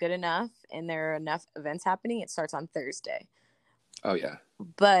if it's good enough and there are enough events happening, it starts on Thursday. Oh yeah.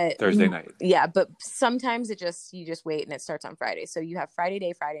 But Thursday night. Yeah, but sometimes you just wait and it starts on Friday. So you have Friday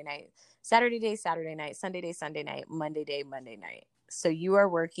day, Friday night, Saturday day, Saturday night, Sunday day, Sunday night, Monday day, Monday night. So you are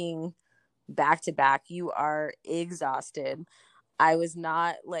working back to back. You are exhausted. I was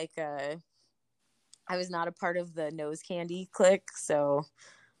not a part of the nose candy clique, so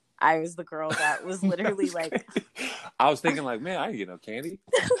I was the girl that was literally like I was thinking like, man, I ain't get no candy.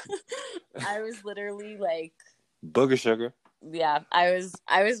 I was literally like booger sugar. Yeah, I was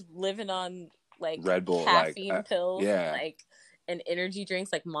living on like Red Bull, caffeine pills, yeah, like and energy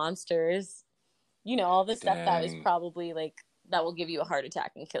drinks like Monsters. You know, all the stuff that was probably like that will give you a heart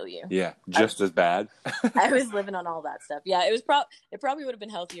attack and kill you. Yeah, just as bad. I was living on all that stuff. Yeah, it probably would have been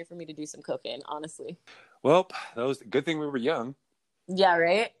healthier for me to do some cocaine, honestly. Well, good thing we were young. Yeah,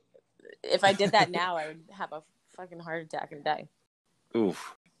 right? If I did that now, I would have a fucking heart attack and die.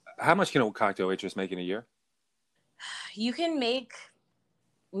 Oof. How much can a cocktail waitress make in a year? You can make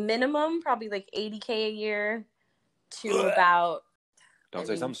minimum probably like $80K a year to about. Don't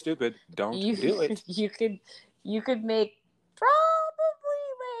say something stupid. Don't do it. You could make probably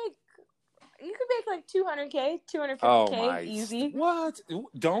like $200K, $250K easy. What?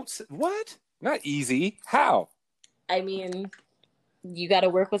 What? Not easy. How? I mean, you got to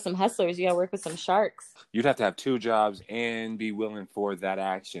work with some hustlers. You got to work with some sharks. You'd have to have 2 jobs and be willing for that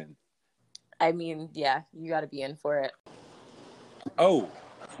action. I mean, yeah, you got to be in for it. Oh,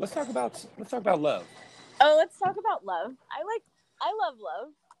 let's talk about love. Oh, let's talk about love. I love love.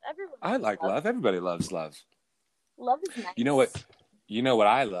 I like love. Everybody loves love. Love is nice. You know what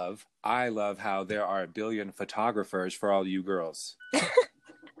I love? I love how there are a billion photographers for all you girls.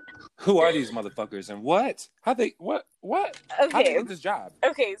 Who are these motherfuckers and what? How they get this job?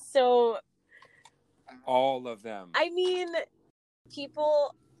 Okay, so all of them. I mean,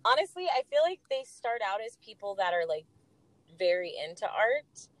 people, honestly, I feel like they start out as people that are like very into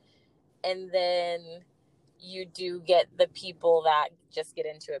art, and then you do get the people that just get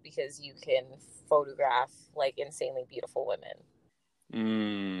into it because you can photograph like insanely beautiful women.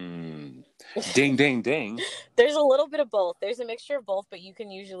 Ding, ding, ding. There's a little bit of both. There's a mixture of both, but you can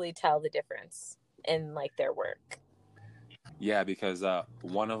usually tell the difference in like their work. Yeah, because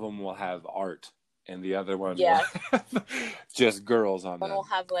one of them will have art and the other one will have just girls on them. One will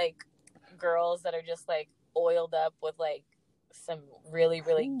have like girls that are just like oiled up with like some really,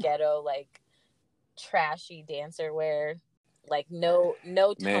 really ghetto, like trashy dancer wear, like no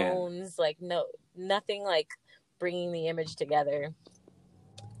tones, like nothing like bringing the image together,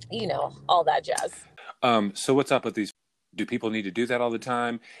 you know, all that jazz. So what's up with these? Do people need to do that all the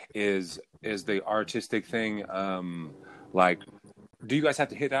time? Is the artistic thing like, do you guys have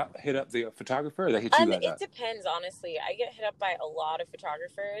to hit up the photographer, or they hit you guys up? It depends, honestly. I get hit up by a lot of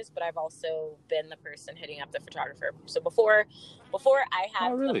photographers, but I've also been the person hitting up the photographer. So before I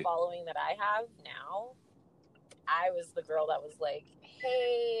had the following that I have now, I was the girl that was like,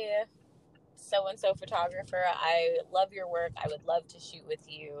 hey, so-and-so photographer, I love your work. I would love to shoot with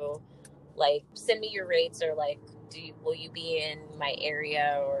you. Like, send me your rates, or like, will you be in my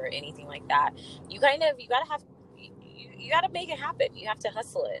area or anything like that? You gotta make it happen. You have to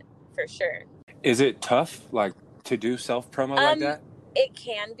hustle it for sure. Is it tough, like, to do self-promo like that? It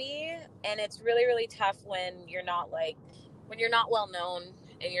can be, and it's really, really tough when you're not well known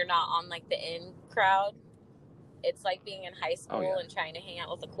and you're not on like the in crowd. It's like being in high school and trying to hang out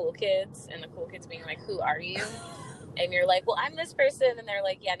with the cool kids, and the cool kids being like, who are you? And you're like, well, I'm this person. And they're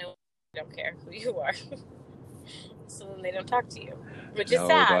like, yeah, no, I don't care who you are. So then they don't talk to you, which is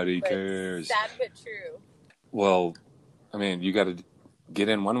sad. Nobody cares. Sad but true. Well, I mean, you got to get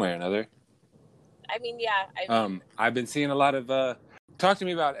in one way or another. I mean, yeah. I've been seeing a lot of... talk to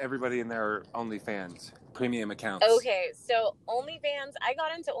me about everybody in their OnlyFans premium accounts. Okay, so OnlyFans, I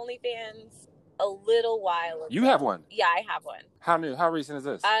got into OnlyFans a little while ago. You have one? Yeah, I have one. How new? How recent is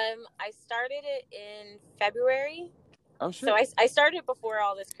this? I started it in February. Oh, shit. So I started before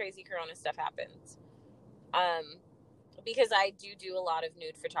all this crazy Corona stuff happened. Because I do a lot of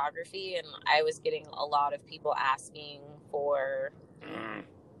nude photography, and I was getting a lot of people asking for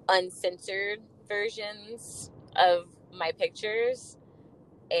uncensored versions of my pictures.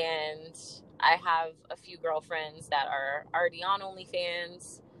 And I have a few girlfriends that are already on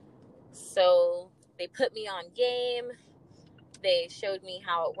OnlyFans. So they put me on game. They showed me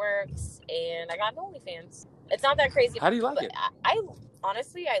how it works, and I got an OnlyFans. It's not that crazy. How do you like it? I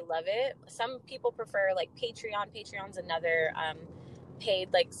honestly, I love it. Some people prefer like Patreon. Patreon's another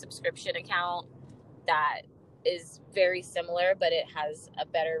paid like subscription account that is very similar, but it has a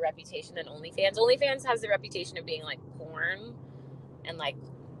better reputation than OnlyFans. OnlyFans has the reputation of being like porn and like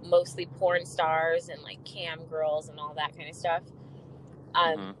mostly porn stars and like cam girls and all that kind of stuff.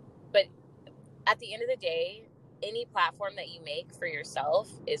 But at the end of the day, any platform that you make for yourself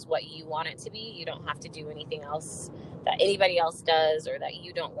is what you want it to be. You don't have to do anything else that anybody else does or that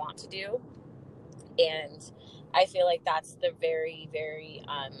you don't want to do. And I feel like that's the very, very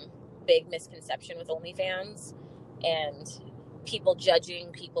big misconception with OnlyFans, and people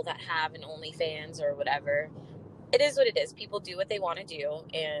judging people that have an OnlyFans or whatever. It is what it is. People do what they want to do,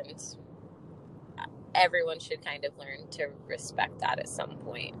 and everyone should kind of learn to respect that at some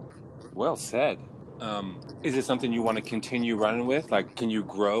point. Well said. Is it something you want to continue running with? Like, can you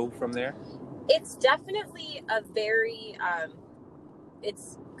grow from there? It's definitely a very,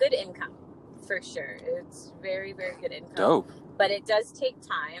 it's good income, for sure. It's very, very good income. Dope. But it does take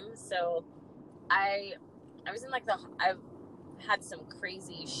time. So I was in like I've had some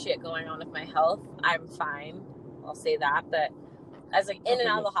crazy shit going on with my health. I'm fine. I'll say that. But I was like in and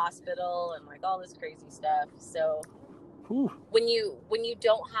out of the hospital and like all this crazy stuff. So when you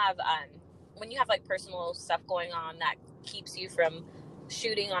don't have, when you have like personal stuff going on that keeps you from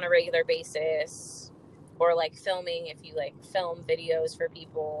shooting on a regular basis, or like filming, if you like film videos for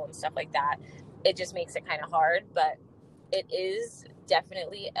people and stuff like that, it just makes it kind of hard. But it is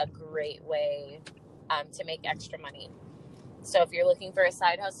definitely a great way to make extra money. So if you're looking for a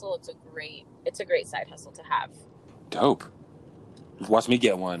side hustle, it's a great side hustle to have. Dope. Watch me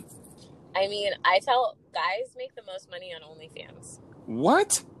get one. I mean, I tell guys make the most money on OnlyFans.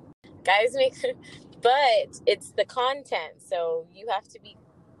 What? Guys make, but it's the content. So you have to be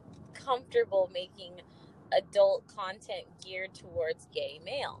comfortable making adult content geared towards gay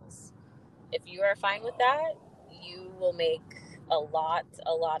males. If you are fine with that, you will make a lot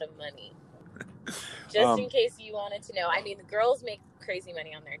of money. Just in case you wanted to know. I mean, the girls make crazy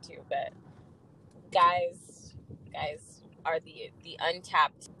money on there too, but guys are the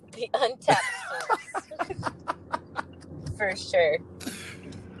untapped source. For sure.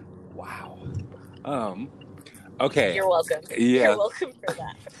 Wow. Okay. You're welcome. Yeah. You're welcome for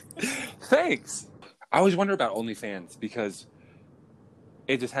that. Thanks. I always wonder about OnlyFans because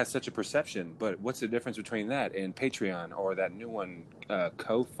it just has such a perception. But what's the difference between that and Patreon or that new one,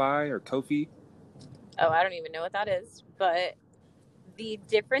 Ko-Fi or Ko-Fi? Oh, I don't even know what that is. But the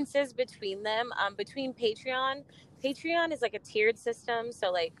differences between them, between Patreon is like a tiered system.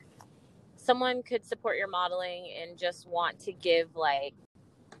 So like someone could support your modeling and just want to give like,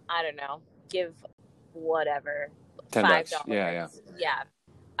 I don't know, give whatever, $5. Yeah.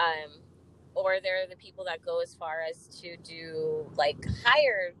 Or there are the people that go as far as to do like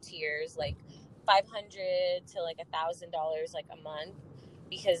higher tiers, like $500 to like $1,000 like a month,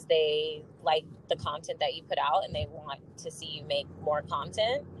 because they like the content that you put out and they want to see you make more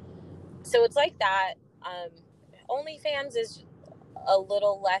content. So it's like that. OnlyFans is a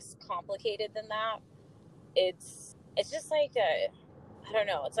little less complicated than that. It's just like I don't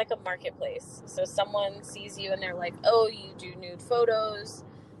know, it's like a marketplace. So someone sees you and they're like, oh, you do nude photos.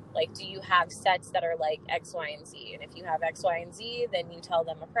 Like, do you have sets that are like X, Y, and Z? And if you have X, Y, and Z, then you tell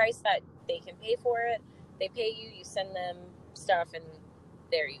them a price that they can pay for it. They pay you, you send them stuff, and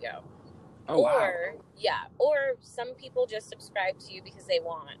there you go. Oh, or, wow. Yeah. Or some people just subscribe to you because they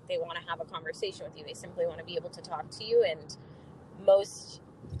want to have a conversation with you. They simply want to be able to talk to you. And most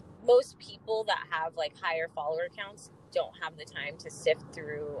people that have like higher follower counts don't have the time to sift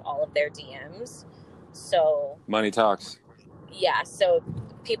through all of their DMs. So money talks. Yeah, so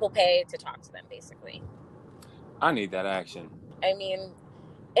people pay to talk to them, basically. I need that action. I mean,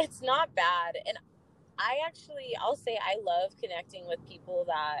 it's not bad. And I'll say I love connecting with people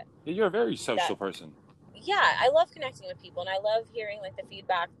that... You're a very social person. Yeah, I love connecting with people, and I love hearing, like, the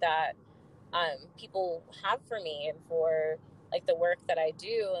feedback that people have for me and for, like, the work that I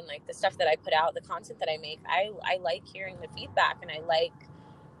do and, like, the stuff that I put out, the content that I make. I like hearing the feedback, and I like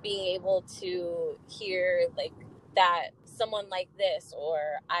being able to hear, like, that someone like this, or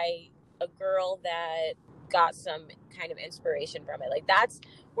a girl that got some kind of inspiration from it. Like, that's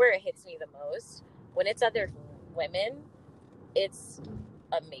where it hits me the most. When it's other women, it's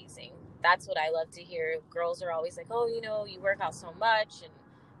amazing. That's what I love to hear. Girls are always like, oh, you know, you work out so much, and,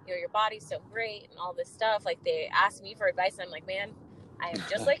 you know, your body's so great and all this stuff. Like, they ask me for advice, and I'm like, man, I am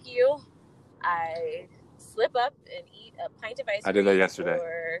just like you. I slip up and eat a pint of ice cream. I did that yesterday.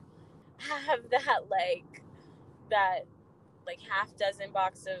 Or have that half dozen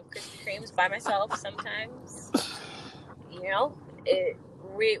box of Krispy Kremes by myself sometimes. You know,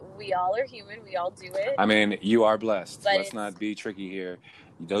 we all are human. We all do it. I mean, you are blessed. But let's not be tricky here.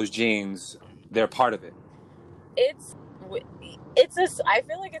 Those genes, they're part of it. I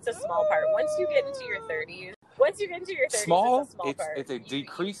feel like it's a small part. Once you get into your 30s, it's a small part. It's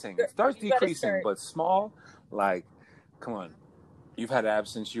decreasing. It starts decreasing, but small, like, come on. You've had abs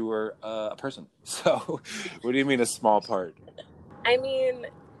since you were a person. So what do you mean a small part? I mean,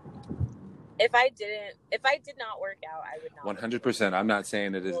 if I did not work out, I would not. 100%. I'm not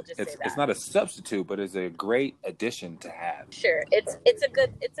saying it is. It's not a substitute, but it's a great addition to have. Sure, it's a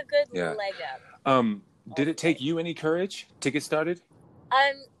good leg up. Did it take you any courage to get started?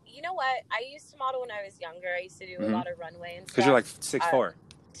 You know what? I used to model when I was younger. I used to do a lot of runway and stuff. Because you're like 6'4".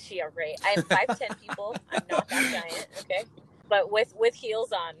 Yeah, right. I am 5'10", people. I'm not that giant. Okay. But with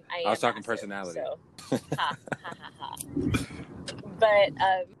heels on, I was talking massive, personality. So. Ha, ha, ha, ha. But,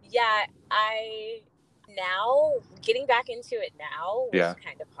 yeah, getting back into it now was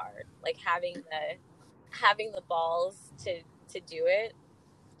kind of hard. Like, having the balls to do it,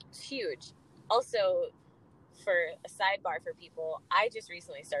 it's huge. Also, for a sidebar for people, I just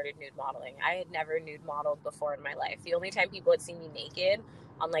recently started nude modeling. I had never nude modeled before in my life. The only time people had seen me naked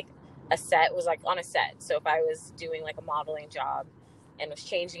on, like, a set was, like, on a set. So if I was doing, like, a modeling job and was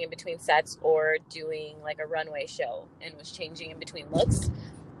changing in between sets, or doing, like, a runway show and was changing in between looks,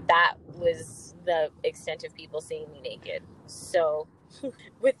 that was the extent of people seeing me naked. So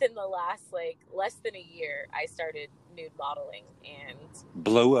within the last, like, less than a year, I started nude modeling and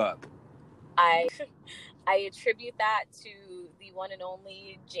blew up. I attribute that to the one and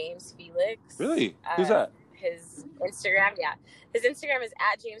only James Felix. Really? Who's that? His Instagram, his Instagram is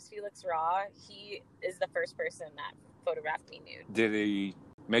 @JamesFelixRaw. He is the first person that photographed me nude. Did he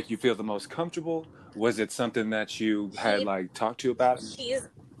make you feel the most comfortable? Was it something that you had talked to about? He's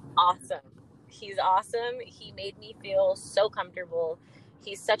awesome. He made me feel so comfortable.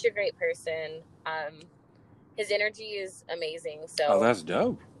 He's such a great person. His energy is amazing. So that's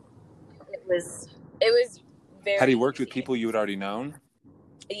dope. It was very. Had he worked with people you had already known?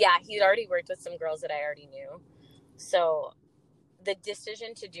 Yeah, he'd already worked with some girls that I already knew. So the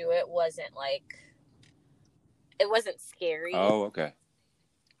decision to do it wasn't scary. Oh, okay.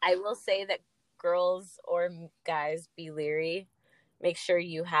 I will say that girls or guys, be leery. Make sure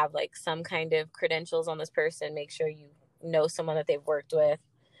you have, like, some kind of credentials on this person. Make sure you know someone that they've worked with.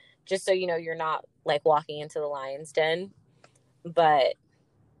 Just so you know you're not, like, walking into the lion's den. But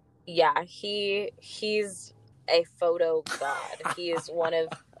yeah, he's a photo god. He is one of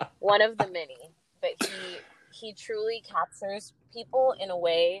the many, but he truly captures people in a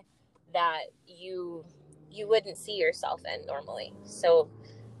way that you wouldn't see yourself in normally. So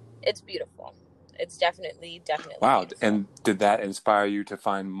it's beautiful. It's definitely wow. Beautiful. And did that inspire you to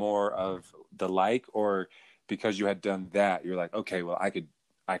find more of the like, or because you had done that, you're like, okay, well, I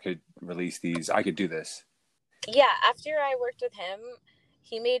could release these, I could do this? Yeah, after I worked with him,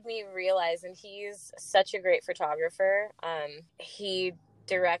 he made me realize, and he's such a great photographer. He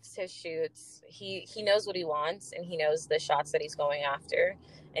directs his shoots. He knows what he wants, and he knows the shots that he's going after,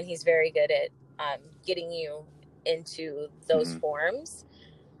 and he's very good at getting you into those forms.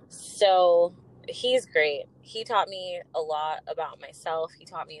 So he's great. He taught me a lot about myself. He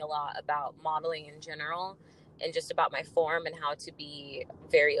taught me a lot about modeling in general, and just about my form and how to be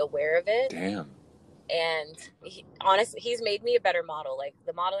very aware of it. Damn. And honestly, he's made me a better model. Like,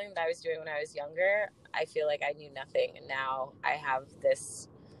 the modeling that I was doing when I was younger, I feel like I knew nothing. And now I have this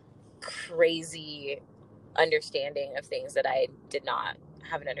crazy understanding of things that I did not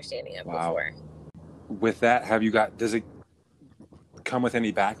have an understanding of before. With that, does it come with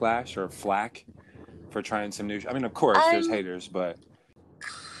any backlash or flack for trying some new? I mean, of course, there's haters, but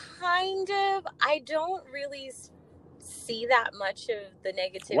kind of. I don't really see that much of the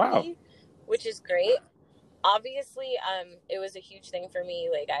negativity, wow. which is great. Obviously, it was a huge thing for me.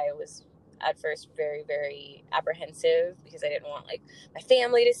 Like, I was at first very, very apprehensive because I didn't want like my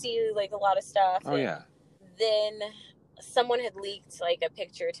family to see like a lot of stuff. Oh, yeah. Then someone had leaked like a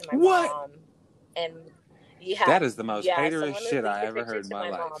picture to my What? mom, and yeah, That is the most haterish someone had shit leaked I a ever picture heard in to my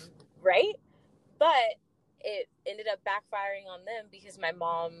life. mom, right? But it ended up backfiring on them because my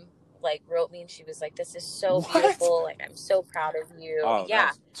mom like wrote me and she was like, "This is so What? beautiful. Like, I'm so proud of you." Oh,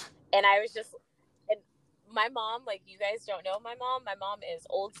 yeah. And I was just, and my mom, like, you guys don't know my mom. My mom is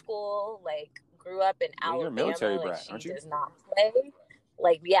old school, like, grew up in Alabama. You're a military like, brat, aren't you? She does not play.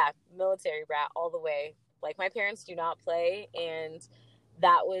 Like, yeah, military brat all the way. Like, my parents do not play, and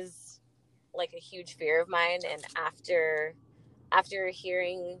that was like a huge fear of mine. And after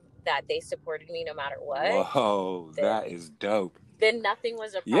hearing that they supported me no matter what, whoa, that is dope. Then nothing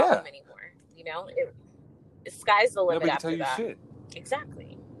was a problem anymore. You know, the sky's the limit. Nobody after can tell that. you shit.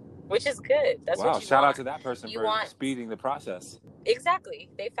 Exactly, which is good. That's wow. what you Shout want. out to that person for speeding the process. Exactly,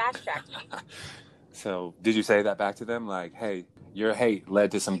 they fast tracked me. So, did you say that back to them? Like, hey, your hate led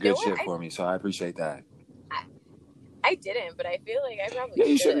to some good shit for me, so I appreciate that. I didn't, but I feel like I probably yeah,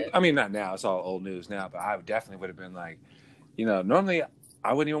 you should. I mean, not now. It's all old news now, but I definitely would have been like, you know, normally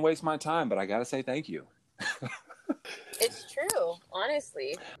I wouldn't even waste my time, but I got to say thank you. It's true,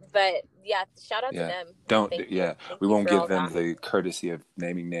 honestly. But yeah, shout out to them. We won't give them the courtesy of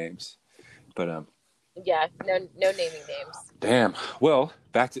naming names. But yeah, no naming names. Damn. Well,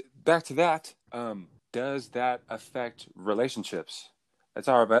 back to that. Does that affect relationships? It's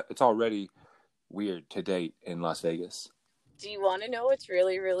already weird to date in Las Vegas. Do you want to know what's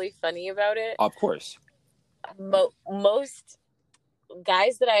really, really funny about it? Of course. Most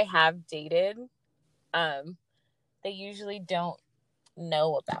guys that I have dated, they usually don't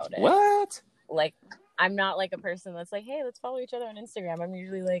know about it. What? Like, I'm not like a person that's like, hey, let's follow each other on Instagram. I'm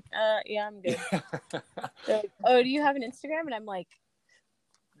usually like, yeah, I'm good. They're like, oh, do you have an Instagram? And I'm like,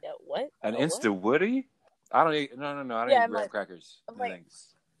 no, what? An Insta Woody? I don't eat. No. I don't eat graham crackers.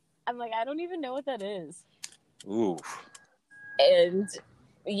 I'm like, I don't even know what that is. Ooh. And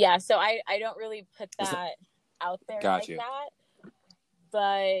yeah, so I don't really put that out there like that.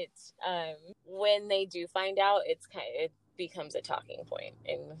 But when they do find out, it becomes a talking point,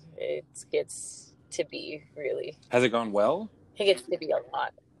 and it gets to be really. Has it gone well? It gets to be a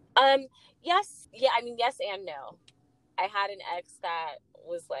lot. Yes. Yeah. I mean, yes and no. I had an ex that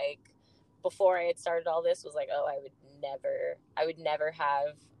was like, before I had started all this, was like, oh, I would never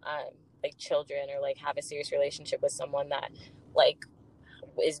have like children or like have a serious relationship with someone that like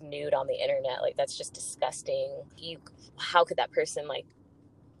is nude on the internet. Like, that's just disgusting. How could that person like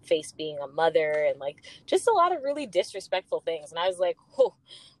face being a mother, and like just a lot of really disrespectful things. And I was like, oh,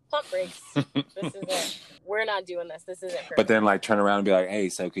 pump brakes. This isn't, we're not doing this. This isn't perfect. But then like turn around and be like, hey,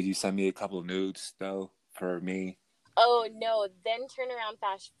 so could you send me a couple of nudes though for me? Oh no, then turn around,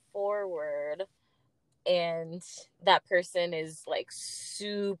 fast forward, and that person is like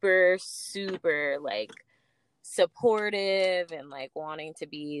super, super like supportive and like wanting to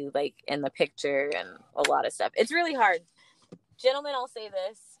be like in the picture and a lot of stuff. It's really hard. Gentlemen, I'll say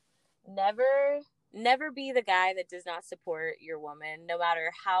this. Never be the guy that does not support your woman, no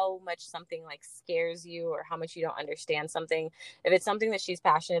matter how much something like scares you or how much you don't understand something. If it's something that she's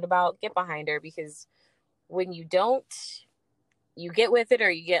passionate about, get behind her, because when you don't, you get with it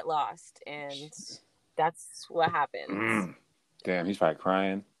or you get lost, and that's what happens. Damn, he's probably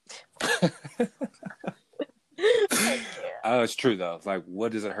crying. Oh, it's true though. Like,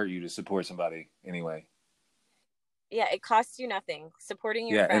 what does it hurt you to support somebody anyway? Yeah, it costs you nothing. Supporting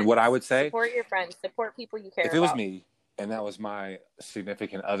your friends. And what I would say, support your friends, support people you care about. If it was me and that was my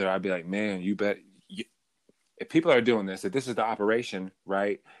significant other, I'd be like, man, if people are doing this, if this is the operation,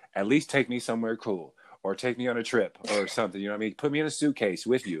 right, at least take me somewhere cool, or take me on a trip or something. You know what I mean? Put me in a suitcase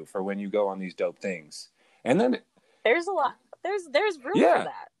with you for when you go on these dope things. And then there's a lot. There's room for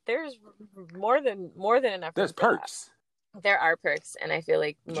that. There's more than enough. There's perks. There are perks, and I feel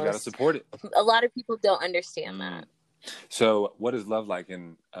like you gotta support it. A lot of people don't understand that. So, what is love like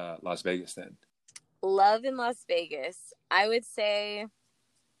in Las Vegas then? Love in Las Vegas, I would say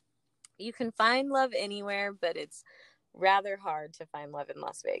you can find love anywhere, but it's rather hard to find love in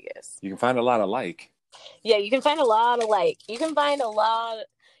Las Vegas. You can find a lot of like. Yeah, you can find a lot of like. You can find a lot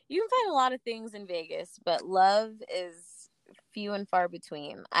of things in Vegas, but love is few and far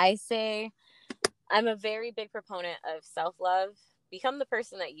between. I say I'm a very big proponent of self-love. Become the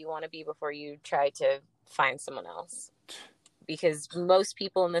person that you want to be before you try to find someone else. Because most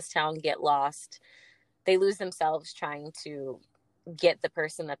people in this town get lost they lose themselves trying to get the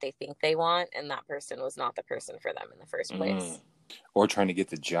person that they think they want, and that person was not the person for them in the first place. Or trying to get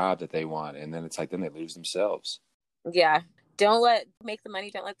the job that they want, and then it's like, then they lose themselves. Yeah. Make the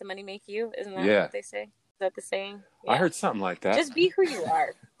money, don't let the money make you. Isn't that what they say? Is that the saying? Yeah. I heard something like that. Just be who you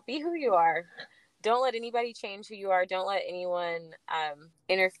are. Be who you are. Don't let anybody change who you are. Don't let anyone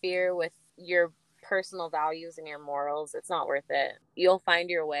interfere with your personal values and your morals. It's not worth it. You'll find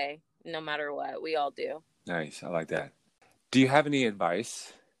your way no matter what. We all do. Nice. I like that. Do you have any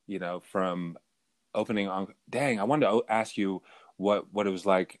advice, from opening on? Dang, I wanted to ask you what it was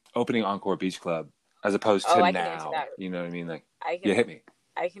like opening Encore Beach Club as opposed to I now. can answer that. You know what I mean? Like, hit me.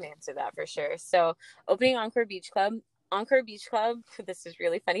 I can answer that for sure. So, opening Encore Beach Club, this is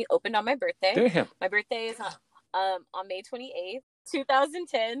really funny, opened on my birthday. Damn. My birthday is on May 28th,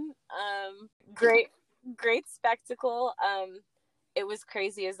 2010. Great spectacle. It was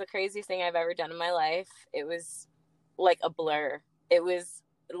crazy. It was the craziest thing I've ever done in my life. It was like a blur. It was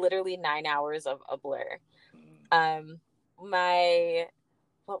literally 9 hours of a blur.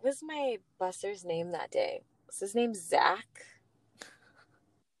 What was my busser's name that day? Was his name Zach?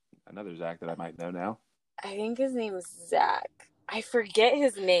 Another Zach that I might know now. I think his name is Zach. I forget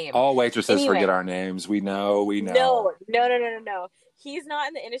his name. All waitresses forget our names. We know. No. He's not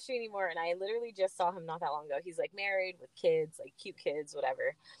in the industry anymore, and I literally just saw him not that long ago. He's like married with kids, like cute kids,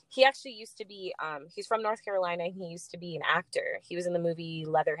 whatever. He actually used to be, he's from North Carolina. He used to be an actor. He was in the movie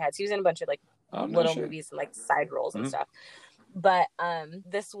Leatherheads. He was in a bunch of like little movies and like side roles and stuff. But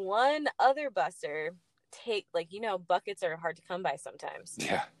this one other busser buckets are hard to come by sometimes.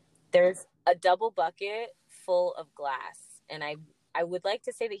 Yeah. There's a double bucket full of glass, and I would like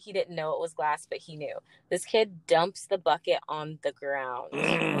to say that he didn't know it was glass, but he knew. This kid dumps the bucket on the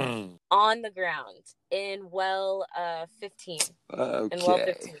ground. On the ground in well 15. Okay. In well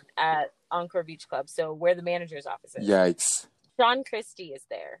 15 at Encore Beach Club. So where the manager's office is. Yikes. Sean Christie is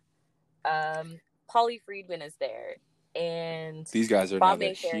there. Polly Friedman is there. And these guys are Bob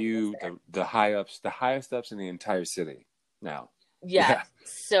now the highest ups in the entire city now. Yeah.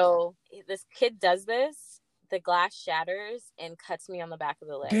 So this kid does this. The glass shatters and cuts me on the back of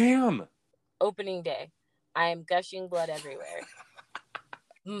the leg. Damn. Opening day. I am gushing blood everywhere.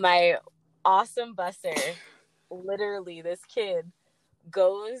 My awesome busser, literally, this kid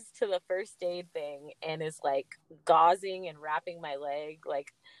goes to the first aid thing and is like gauzing and wrapping my leg.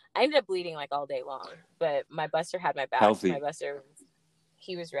 Like, I ended up bleeding like all day long, but my busser had my back. Healthy. My busser,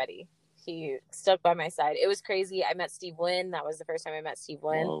 he was ready. He stuck by my side. It was crazy. I met Steve Wynn. That was the first time I met Steve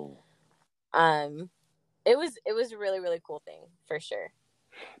Wynn. Whoa. It was a really, really cool thing for sure.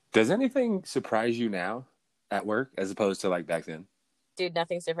 Does anything surprise you now at work as opposed to like back then? Dude,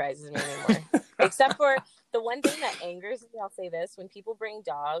 nothing surprises me anymore. Except for the one thing that angers me, I'll say this, when people bring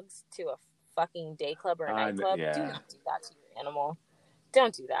dogs to a fucking day club or a nightclub, do not do that to your animal.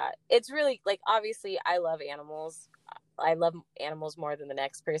 Don't do that. It's really, like, obviously I love animals. I love animals more than the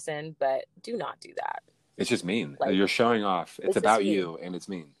next person, but do not do that. It's just mean. Like, you're showing off. It's about you, and it's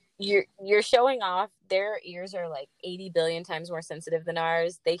mean. You're showing off. Their ears are like 80 billion times more sensitive than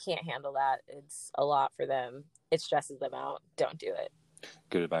ours. They can't handle that. It's a lot for them. It stresses them out. Don't do it.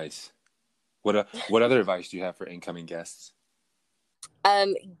 Good advice. What other advice do you have for incoming guests?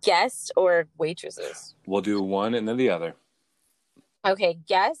 Guests or waitresses? We'll do one and then the other. Okay,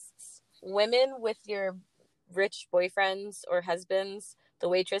 guests, women with your rich boyfriends or husbands. The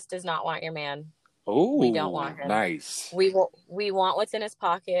waitress does not want your man. Oh, we don't want him. Nice. We want what's in his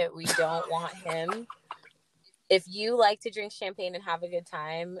pocket. We don't want him. If you like to drink champagne and have a good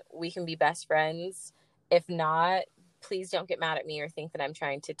time, we can be best friends. If not, please don't get mad at me or think that I'm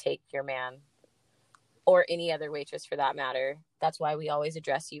trying to take your man or any other waitress for that matter. That's why we always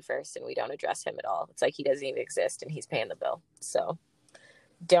address you first and we don't address him at all. It's like he doesn't even exist and he's paying the bill. So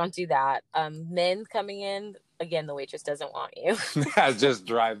don't do that. Men coming in, again, the waitress doesn't want you. Just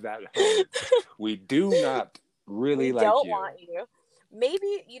drive that home. We do not really like you. We don't want you.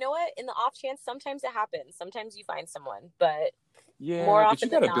 Maybe, you know what? In the off chance, sometimes it happens. Sometimes you find someone, but more often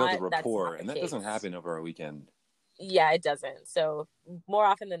than not, you gotta build a rapport, that's not the and that case. doesn't happen over a weekend. Yeah, it doesn't. So more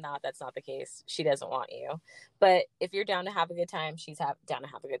often than not, that's not the case. She doesn't want you. But if you're down to have a good time, she's down to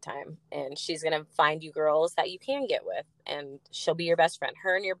have a good time. And she's going to find you girls that you can get with. And she'll be your best friend.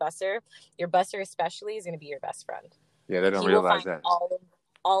 Her and your busser especially, is going to be your best friend. Yeah, they don't realize that.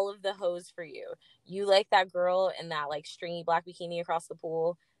 All of the hoes for you. You like that girl in that like stringy black bikini across the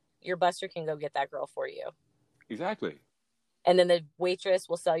pool. Your busser can go get that girl for you. Exactly. And then the waitress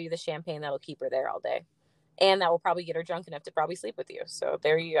will sell you the champagne that'll keep her there all day. And that will probably get her drunk enough to probably sleep with you. So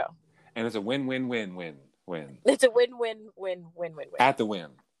there you go. And it's a win-win-win-win-win. It's a win-win-win-win-win-win. At the win.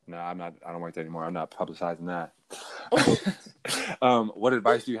 No, I'm not. I don't work there anymore. I'm not publicizing that. What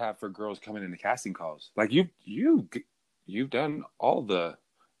advice do you have for girls coming into casting calls? Like you've done all the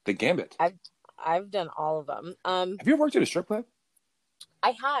gambit. I've done all of them. Have you ever worked at a strip club? I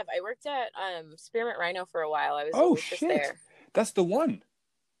have. I worked at Spearmint Rhino for a while. I was Oh a waitress shit, there. that's the one.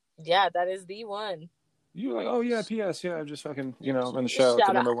 Yeah, that is the one. You're like, oh yeah, P.S. Yeah, I'm just fucking, run the show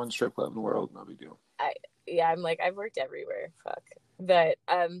at the #1 strip club in the world. No big deal. I'm like, I've worked everywhere. Fuck. But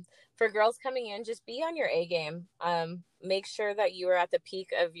for girls coming in, just be on your A game. Make sure that you are at the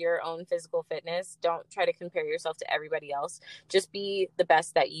peak of your own physical fitness. Don't try to compare yourself to everybody else. Just be the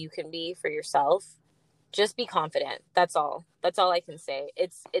best that you can be for yourself. Just be confident. That's all. That's all I can say.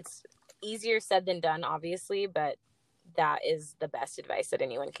 It's easier said than done, obviously, but that is the best advice that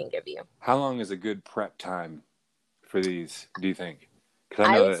anyone can give you. How long is a good prep time for these, do you think?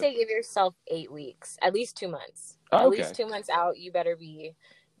 I would say give yourself 8 weeks, at least 2 months. Oh, okay. At least 2 months out, you better be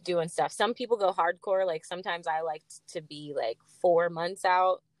doing stuff. Some people go hardcore. Like sometimes I like to be like 4 months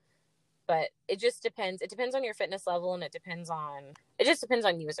out, but it just depends. It depends on your fitness level, and it just depends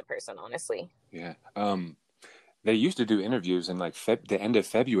on you as a person, honestly. Yeah. They used to do interviews in like the end of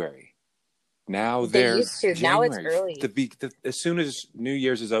February. Now they used to. January. Now it's early. As soon as New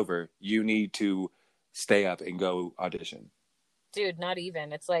Year's is over, you need to stay up and go audition. Dude, not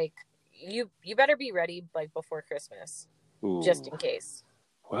even. It's like you better be ready like before Christmas. Ooh. Just in case.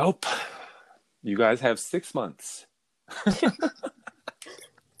 Well, you guys have 6 months.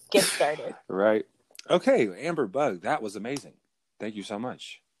 Get started. Right. Okay, Amber Bug, that was amazing. Thank you so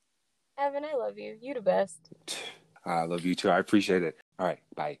much. Evan, I love you. You the best. I love you too. I appreciate it. All right,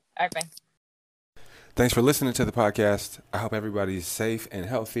 bye. All right, bye. Thanks for listening to the podcast. I hope everybody's safe and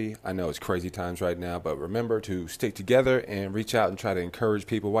healthy. I know it's crazy times right now, but remember to stick together and reach out and try to encourage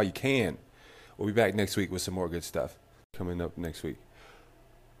people while you can. We'll be back next week with some more good stuff coming up next week.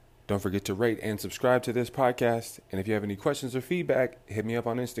 Don't forget to rate and subscribe to this podcast. And if you have any questions or feedback, hit me up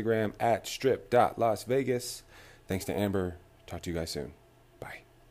on Instagram at strip.lasvegas. Thanks to Amber. Talk to you guys soon.